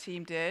Mindset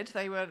team did.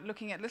 They were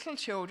looking at little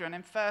children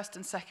in 1st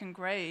and 2nd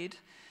grade,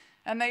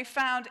 and they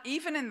found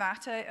even in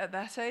at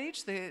that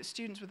age, the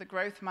students with a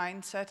growth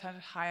mindset had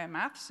higher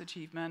maths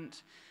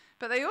achievement.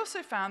 But they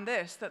also found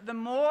this, that the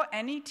more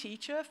any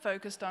teacher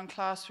focused on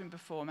classroom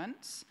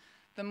performance,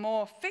 the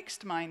more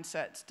fixed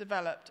mindsets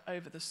developed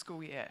over the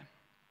school year.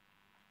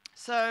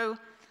 So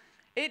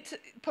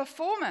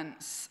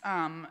performance,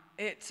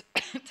 it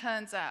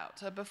turns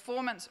out, a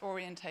performance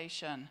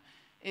orientation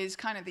is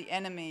kind of the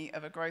enemy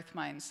of a growth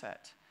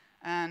mindset.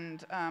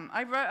 And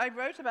I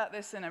wrote about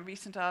this in a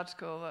recent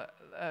article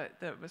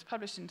that was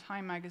published in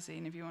Time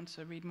magazine, if you want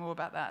to read more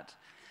about that.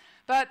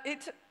 But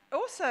it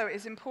also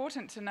is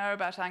important to know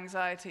about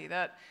anxiety,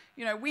 that,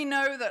 you know, we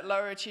know that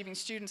lower achieving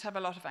students have a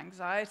lot of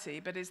anxiety,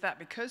 but is that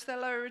because they're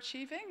lower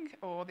achieving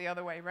or the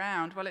other way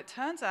around? Well, it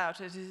turns out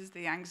it is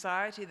the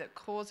anxiety that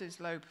causes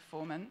low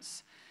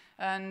performance,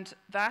 and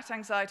that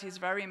anxiety is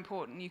very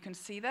important. You can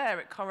see there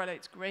it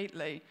correlates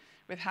greatly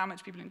with how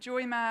much people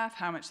enjoy math,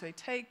 how much they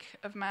take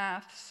of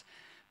maths.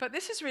 But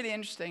this is really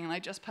interesting, and I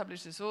just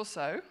published this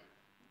also.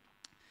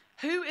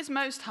 Who is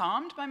most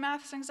harmed by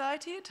maths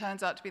anxiety? It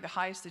turns out to be the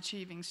highest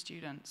achieving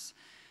students.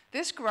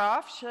 This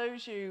graph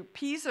shows you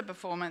PISA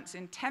performance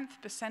in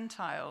 10th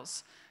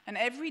percentiles. And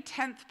every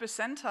 10th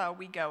percentile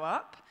we go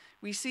up,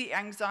 we see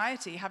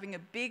anxiety having a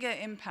bigger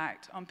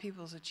impact on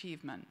people's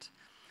achievement.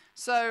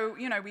 So,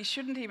 you know, we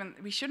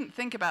shouldn't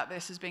think about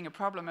this as being a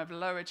problem of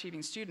low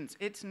achieving students.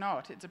 It's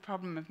not. It's a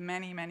problem of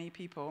many, many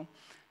people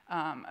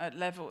at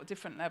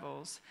different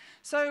levels.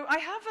 So I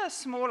have a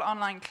small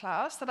online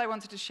class that I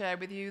wanted to share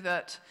with you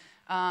that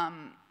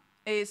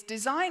is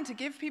designed to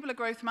give people a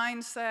growth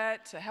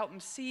mindset, to help them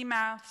see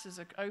maths as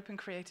an open,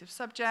 creative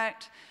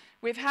subject.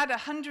 We've had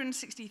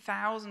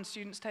 160,000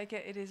 students take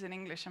it. It is in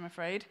English, I'm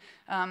afraid,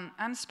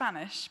 and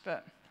Spanish,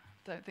 but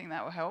don't think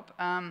that will help.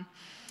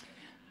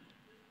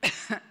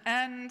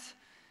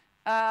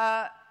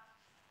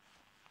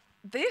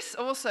 This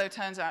also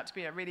turns out to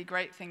be a really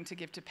great thing to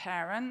give to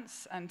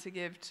parents and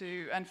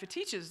for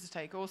teachers to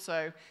take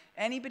also.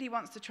 Anybody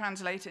wants to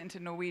translate it into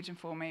Norwegian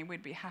for me,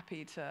 we'd be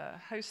happy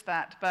to host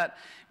that. But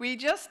we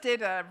just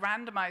did a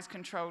randomized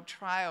controlled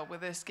trial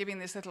with this, giving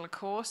this little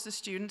course to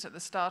students at the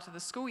start of the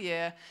school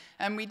year.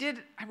 And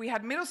we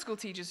had middle school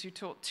teachers who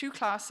taught 2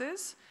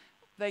 classes.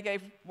 They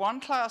gave one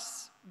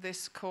class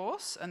this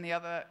course and the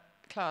other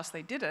class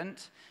they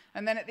didn't.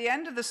 And then at the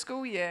end of the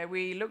school year,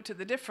 we looked at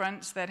the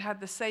difference. They'd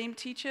had the same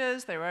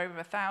teachers. There were over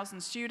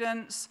 1,000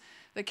 students.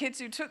 The kids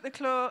who took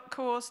the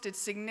course did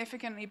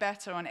significantly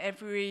better on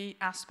every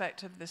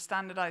aspect of the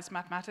standardized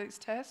mathematics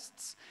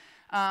tests.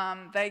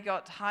 They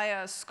got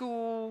higher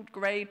school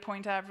grade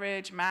point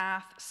average,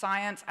 math,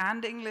 science,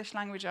 and English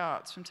language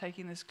arts from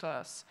taking this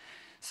class.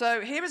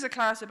 So here is a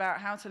class about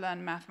how to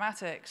learn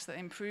mathematics that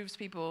improves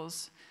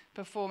people's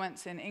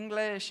performance in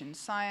English and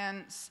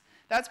science.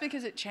 That's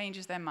because it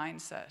changes their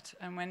mindset.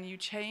 And when you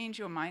change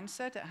your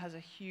mindset, it has a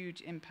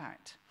huge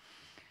impact.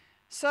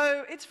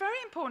 So it's very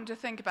important to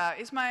think about,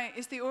 is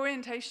the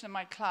orientation of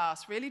my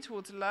class really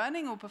towards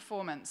learning or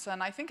performance?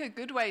 And I think a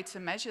good way to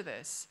measure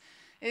this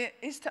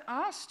is to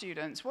ask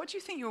students, what do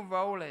you think your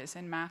role is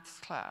in maths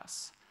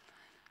class?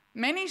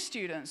 Many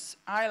students,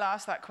 I'll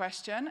ask that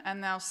question,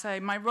 and they'll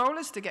say, my role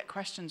is to get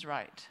questions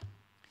right.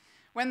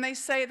 When they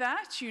say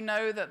that, you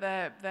know that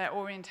their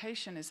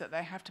orientation is that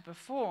they have to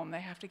perform, they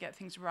have to get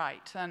things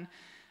right. And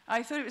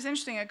I thought it was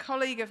interesting, a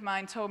colleague of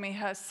mine told me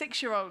her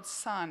 6-year-old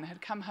son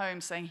had come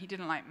home saying he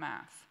didn't like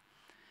math.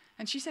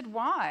 And she said,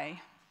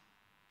 why?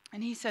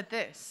 And he said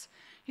this.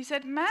 He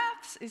said,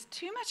 maths is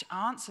too much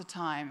answer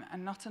time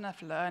and not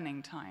enough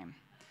learning time.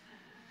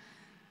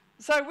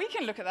 So we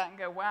can look at that and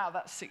go, wow,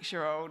 that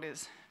 6-year-old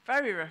is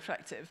very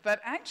reflective.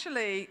 But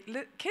actually,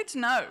 kids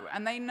know,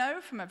 and they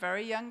know from a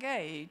very young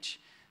age,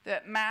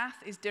 that math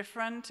is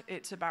different,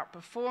 it's about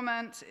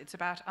performance, it's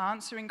about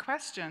answering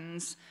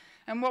questions.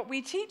 And what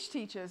we teach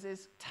teachers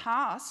is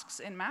tasks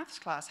in maths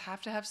class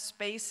have to have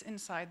space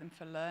inside them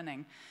for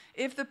learning.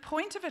 If the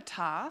point of a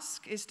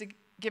task is to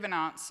give an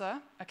answer,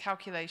 a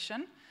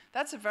calculation,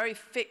 that's a very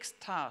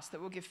fixed task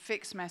that will give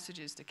fixed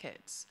messages to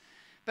kids.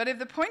 But if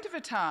the point of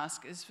a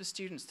task is for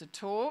students to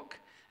talk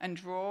and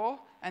draw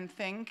and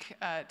think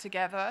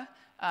together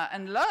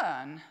and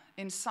learn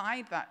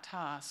inside that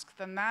task,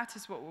 then that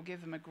is what will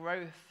give them a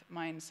growth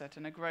mindset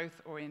and a growth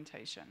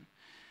orientation.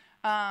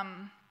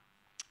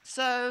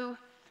 So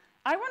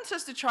I want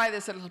us to try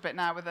this a little bit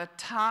now with a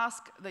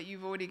task that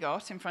you've already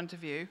got in front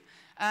of you.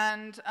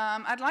 And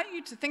I'd like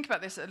you to think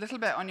about this a little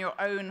bit on your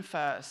own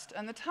first.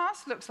 And the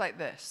task looks like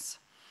this.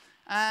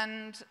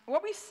 And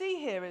what we see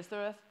here is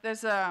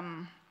there's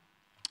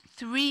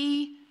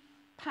 3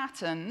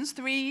 patterns.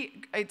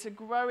 It's a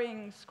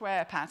growing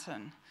square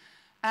pattern.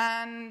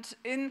 And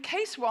in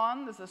case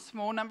 1, there's a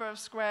small number of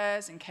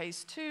squares. In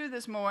case 2,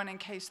 there's more. And in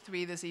case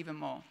 3, there's even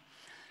more.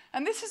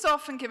 And this is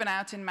often given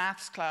out in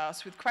maths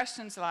class with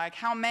questions like,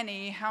 how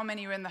many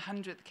are in the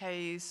 100th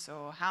case,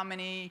 or how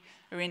many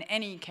are in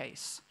any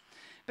case?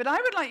 But I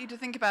would like you to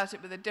think about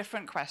it with a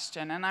different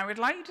question, and I would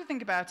like you to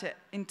think about it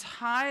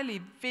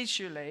entirely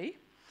visually,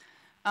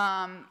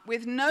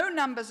 with no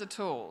numbers at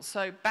all.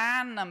 So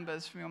ban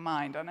numbers from your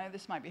mind. I know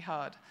this might be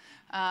hard.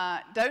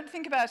 Don't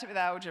think about it with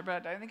algebra.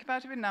 Don't think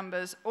about it with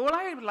numbers. What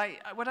I would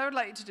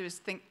like you to do is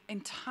think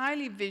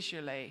entirely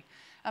visually.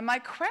 And my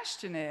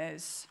question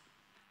is,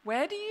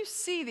 where do you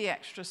see the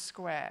extra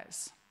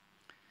squares?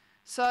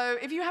 So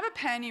if you have a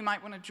pen, you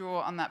might want to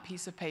draw on that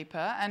piece of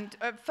paper. And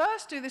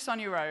first do this on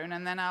your own,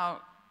 and then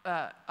I'll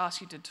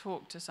ask you to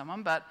talk to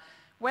someone. But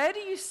where do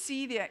you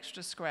see the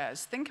extra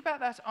squares? Think about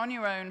that on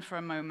your own for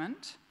a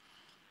moment,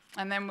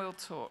 and then we'll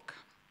talk.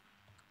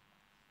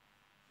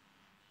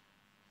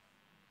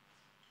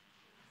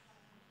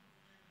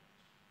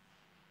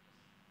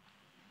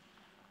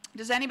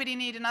 Does anybody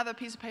need another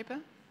piece of paper?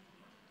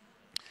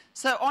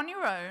 So on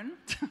your own,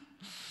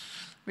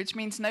 which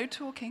means no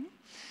talking,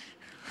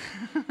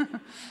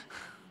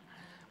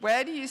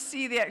 where do you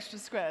see the extra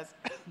squares?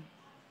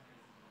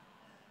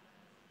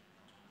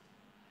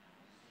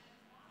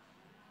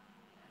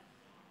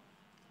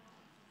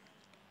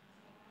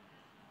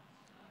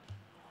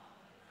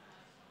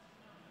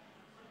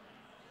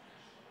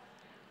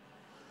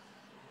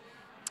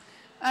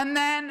 And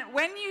then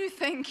when you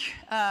think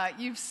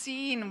you've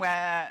seen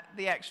where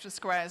the extra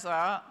squares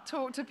are,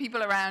 talk to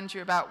people around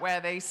you about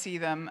where they see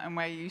them and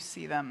where you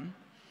see them.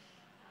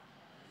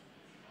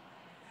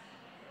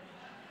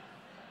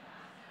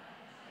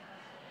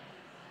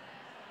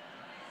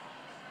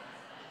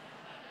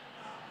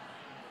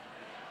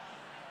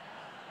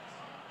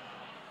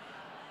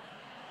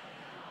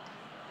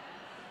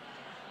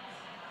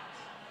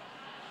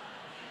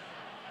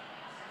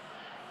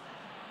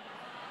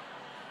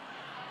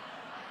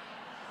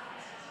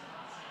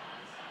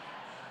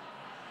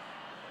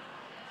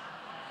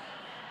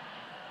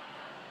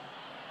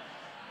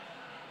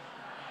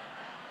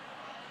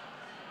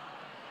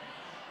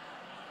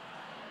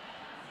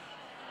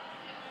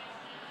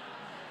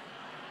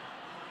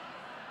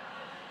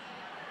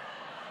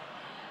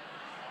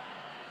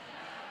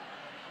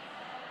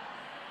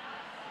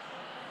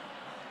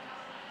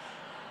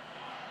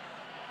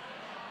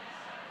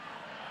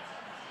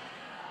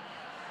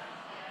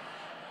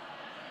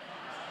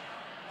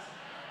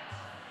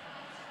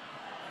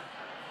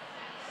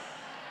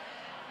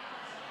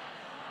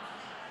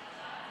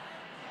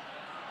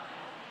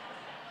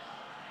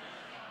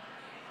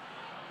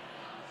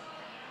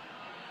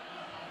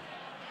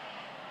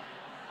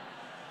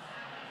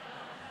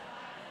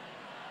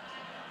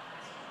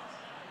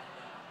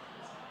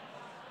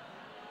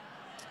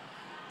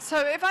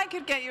 So if I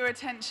could get your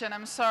attention,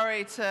 I'm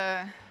sorry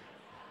to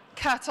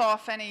cut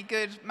off any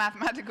good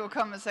mathematical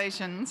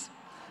conversations.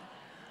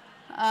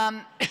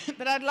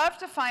 But I'd love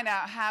to find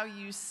out how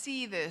you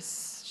see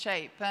this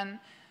shape. And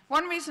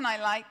one reason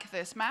I like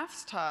this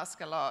maths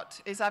task a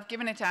lot is I've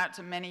given it out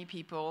to many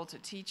people, to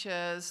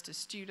teachers, to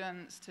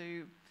students,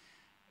 to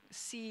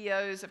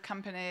CEOs of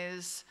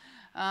companies,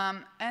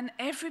 and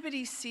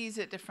everybody sees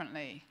it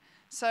differently.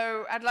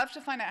 So I'd love to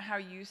find out how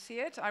you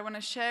see it. I want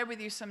to share with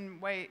you some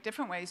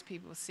different ways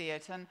people see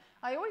it. And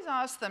I always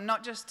ask them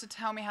not just to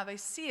tell me how they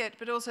see it,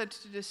 but also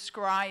to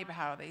describe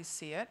how they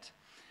see it.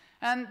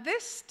 And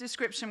this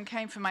description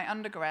came from my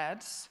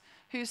undergrads,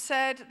 who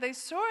said they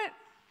saw it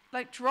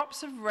like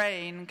drops of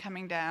rain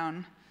coming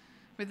down,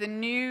 with the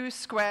new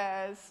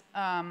squares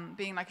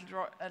being like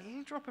a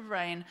little drop of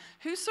rain.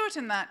 Who saw it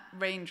in that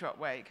raindrop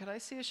way? Could I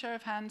see a show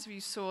of hands if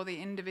you saw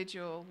the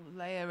individual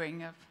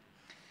layering of...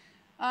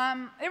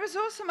 It was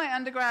also my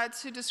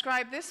undergrads who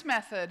described this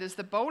method as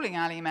the bowling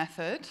alley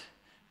method,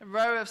 a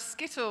row of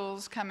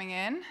skittles coming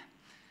in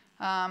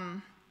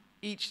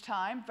each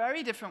time,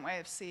 very different way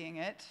of seeing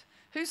it.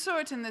 Who saw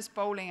it in this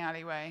bowling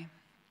alley way?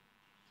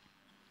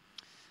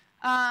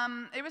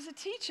 It was a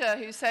teacher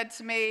who said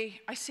to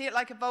me, I see it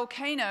like a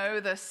volcano,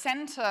 the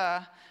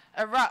center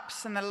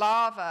erupts and the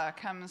lava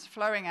comes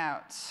flowing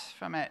out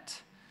from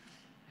it.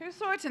 Who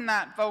saw it in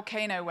that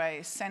volcano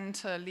way,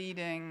 center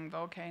leading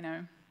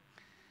volcano?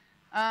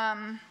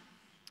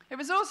 It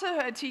was also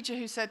a teacher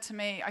who said to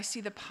me, I see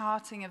the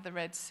parting of the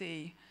Red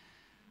Sea.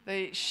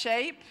 The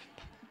shape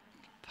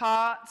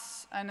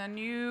parts and a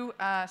new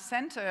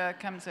center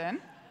comes in.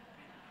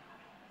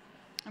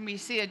 And we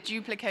see a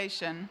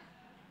duplication.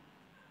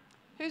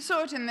 Who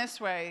saw it in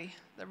this way,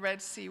 the Red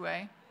Sea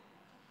way?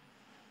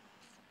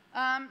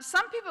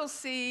 Some people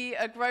see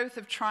a growth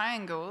of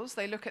triangles.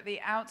 They look at the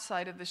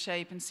outside of the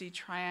shape and see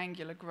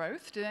triangular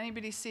growth. Did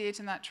anybody see it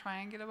in that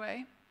triangular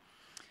way?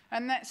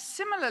 And that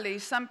similarly,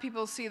 some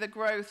people see the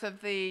growth of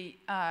the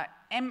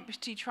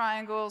empty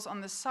triangles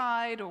on the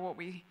side, or what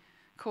we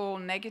call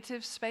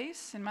negative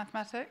space in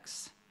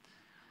mathematics.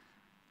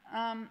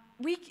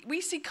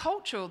 We see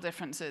cultural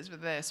differences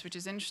with this, which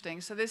is interesting.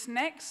 So this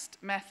next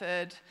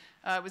method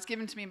was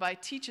given to me by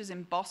teachers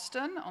in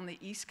Boston on the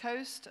east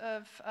coast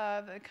of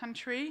the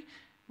country,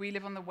 we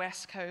live on the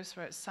West Coast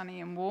where it's sunny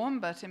and warm,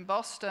 but in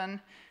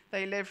Boston,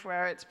 they live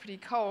where it's pretty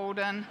cold.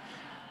 And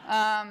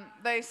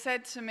they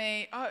said to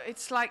me, oh,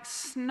 it's like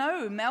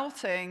snow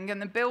melting and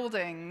the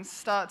buildings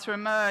start to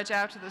emerge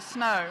out of the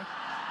snow.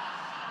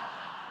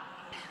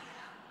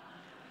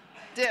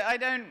 I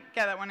don't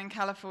get that one in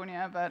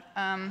California, but...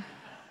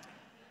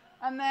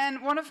 And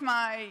then one of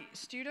my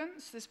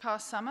students this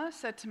past summer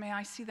said to me,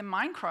 I see the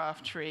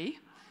Minecraft tree.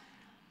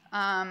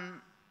 I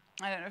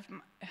don't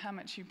know how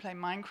much you play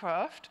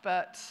Minecraft,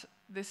 but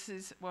this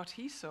is what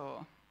he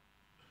saw.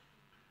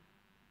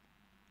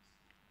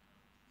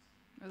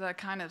 There's a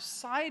kind of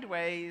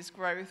sideways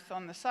growth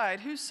on the side.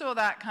 Who saw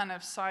that kind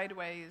of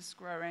sideways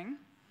growing?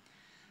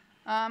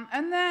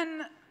 And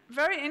then,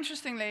 very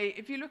interestingly,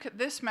 if you look at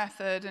this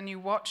method and you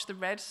watch the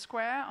red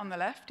square on the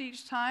left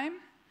each time,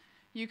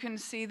 you can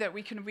see that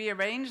we can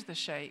rearrange the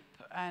shape,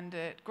 and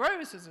it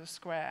grows as a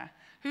square.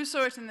 Who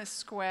saw it in this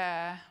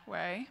square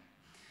way?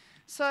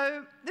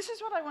 So this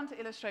is what I want to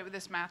illustrate with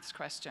this maths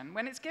question.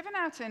 When it's given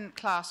out in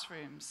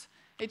classrooms,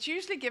 it's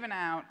usually given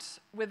out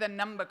with a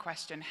number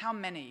question. How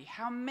many?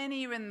 How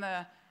many are in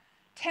the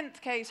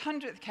 10th case,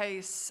 100th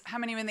case? How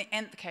many are in the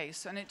nth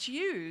case? And it's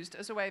used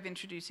as a way of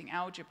introducing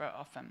algebra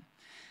often.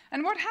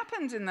 And what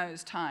happens in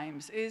those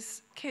times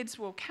is kids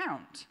will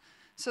count.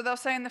 So they'll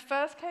say in the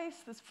first case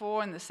there's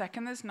 4, in the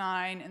second there's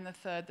 9, in the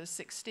third there's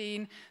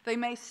 16. They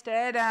may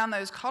stare down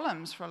those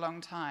columns for a long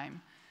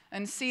time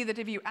and see that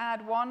if you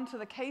add 1 to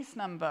the case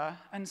number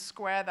and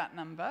square that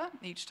number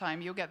each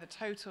time, you'll get the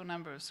total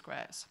number of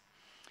squares,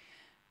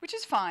 which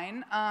is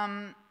fine.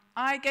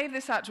 I gave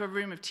this out to a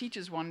room of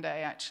teachers one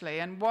day, actually,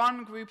 and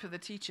one group of the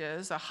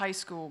teachers, a high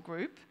school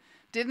group,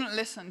 didn't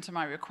listen to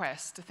my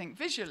request to think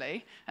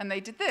visually, and they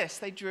did this.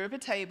 They drew up a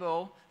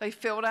table, they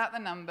filled out the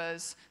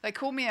numbers, they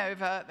called me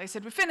over, they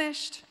said, we're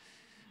finished.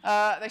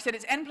 They said,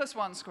 it's n plus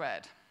 1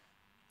 squared.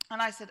 And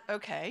I said,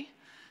 okay,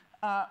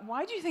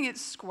 why do you think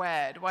it's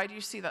squared? Why do you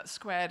see that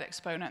squared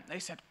exponent? They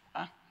said,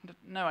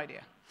 no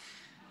idea.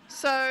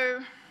 So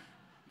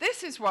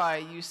this is why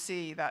you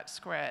see that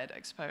squared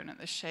exponent.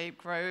 The shape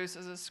grows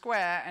as a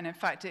square, and in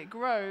fact, it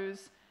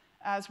grows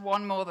as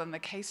 1 more than the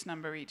case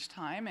number each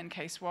time. In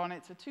case 1,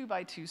 it's a 2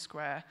 by 2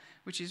 square,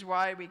 which is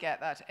why we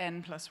get that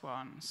n plus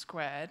 1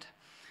 squared.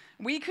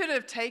 We could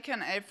have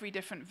taken every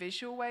different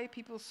visual way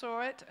people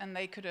saw it, and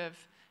they could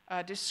have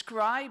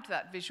described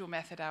that visual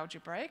method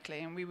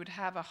algebraically, and we would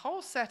have a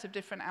whole set of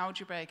different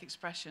algebraic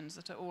expressions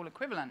that are all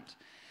equivalent.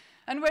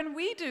 And when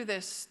we do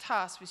this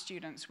task with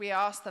students, we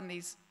ask them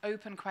these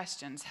open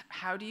questions.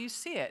 How do you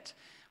see it?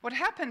 What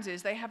happens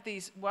is they have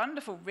these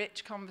wonderful,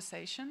 rich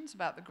conversations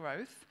about the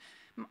growth.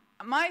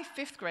 My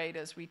 5th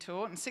graders we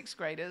taught, and 6th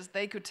graders,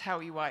 they could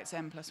tell you why it's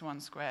n plus 1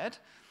 squared.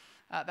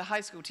 The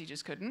high school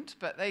teachers couldn't,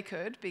 but they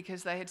could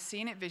because they had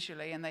seen it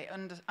visually and they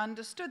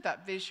understood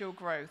that visual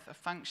growth of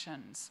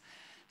functions.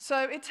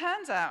 So it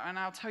turns out, and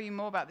I'll tell you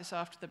more about this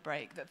after the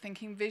break, that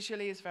thinking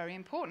visually is very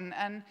important,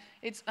 and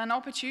it's an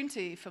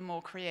opportunity for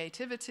more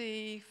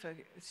creativity, for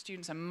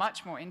students are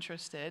much more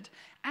interested,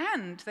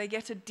 and they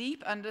get a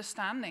deep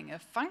understanding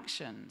of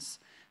functions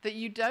that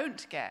you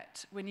don't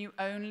get when you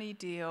only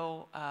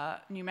deal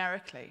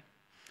numerically.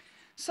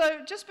 So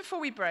just before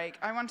we break,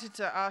 I wanted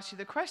to ask you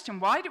the question,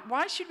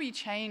 why should we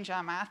change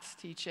our maths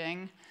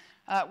teaching?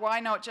 Why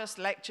not just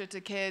lecture to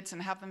kids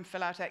and have them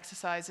fill out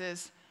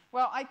exercises?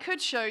 Well, I could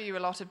show you a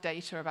lot of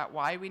data about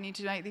why we need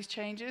to make these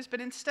changes,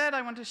 but instead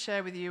I want to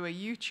share with you a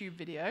YouTube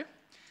video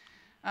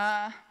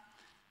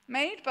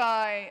made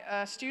by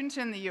a student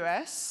in the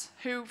US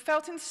who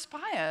felt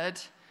inspired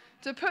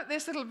to put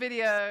this little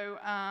video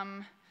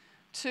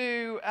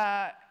to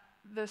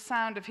the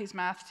sound of his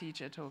math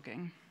teacher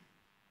talking.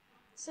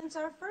 Since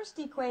our first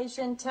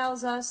equation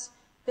tells us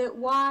that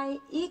y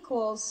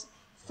equals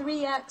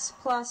 3x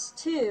plus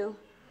 2,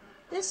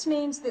 this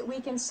means that we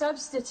can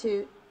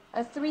substitute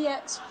a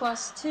 3x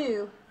plus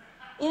 2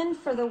 in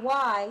for the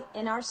y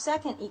in our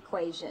second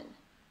equation.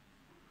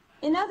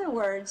 In other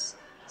words,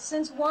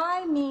 since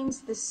y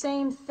means the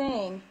same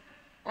thing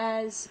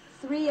as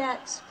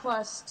 3x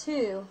plus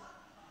 2,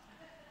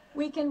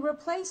 we can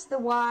replace the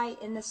y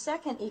in the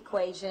second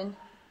equation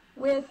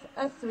with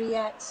a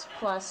 3x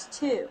plus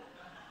 2.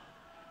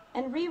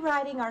 And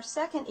rewriting our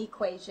second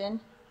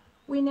equation,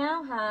 we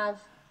now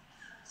have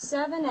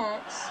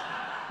 7x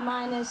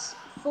minus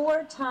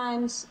 4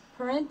 times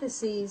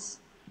parentheses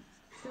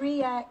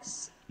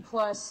 3x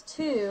plus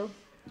 2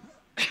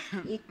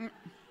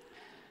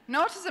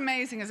 Not as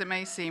amazing as it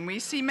may seem. We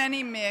see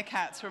many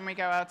meerkats when we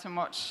go out and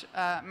watch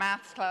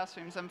maths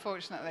classrooms,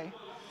 unfortunately.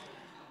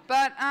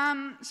 But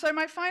so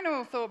my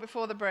final thought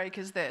before the break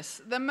is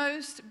this. The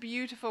most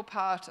beautiful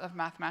part of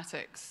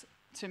mathematics,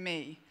 to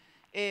me,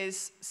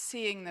 is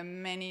seeing the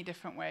many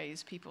different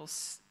ways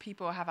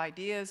people have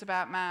ideas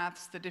about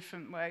maths, the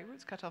different way,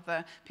 it's cut off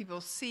there, people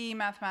see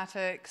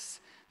mathematics,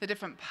 the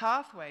different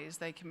pathways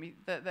that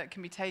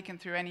can be taken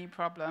through any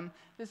problem.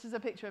 This is a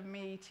picture of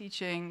me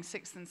teaching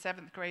 6th and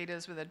 7th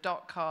graders with a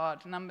dot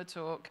card, number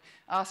talk,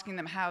 asking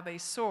them how they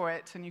saw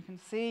it, and you can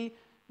see,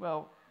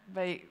 well,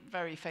 very,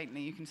 very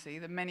faintly you can see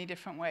the many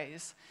different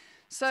ways.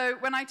 So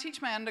when I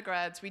teach my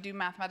undergrads, we do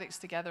mathematics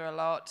together a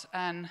lot,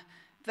 and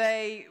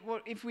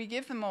if we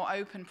give them more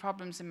open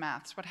problems in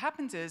maths, what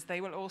happens is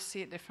they will all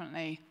see it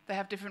differently. They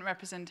have different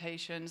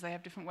representations, they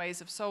have different ways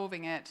of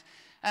solving it.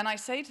 And I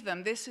say to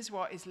them, this is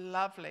what is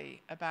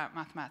lovely about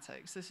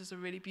mathematics. This is a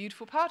really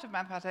beautiful part of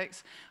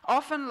mathematics,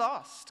 often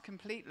lost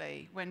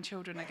completely when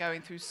children are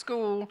going through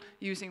school,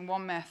 using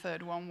one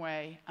method, one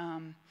way.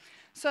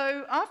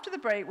 So after the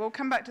break, we'll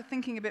come back to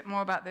thinking a bit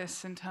more about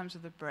this in terms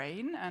of the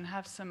brain and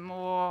have some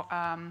more,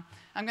 I'm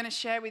going to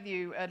share with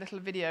you a little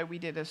video we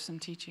did of some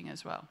teaching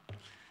as well.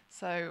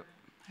 So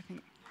I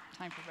think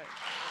time for a break.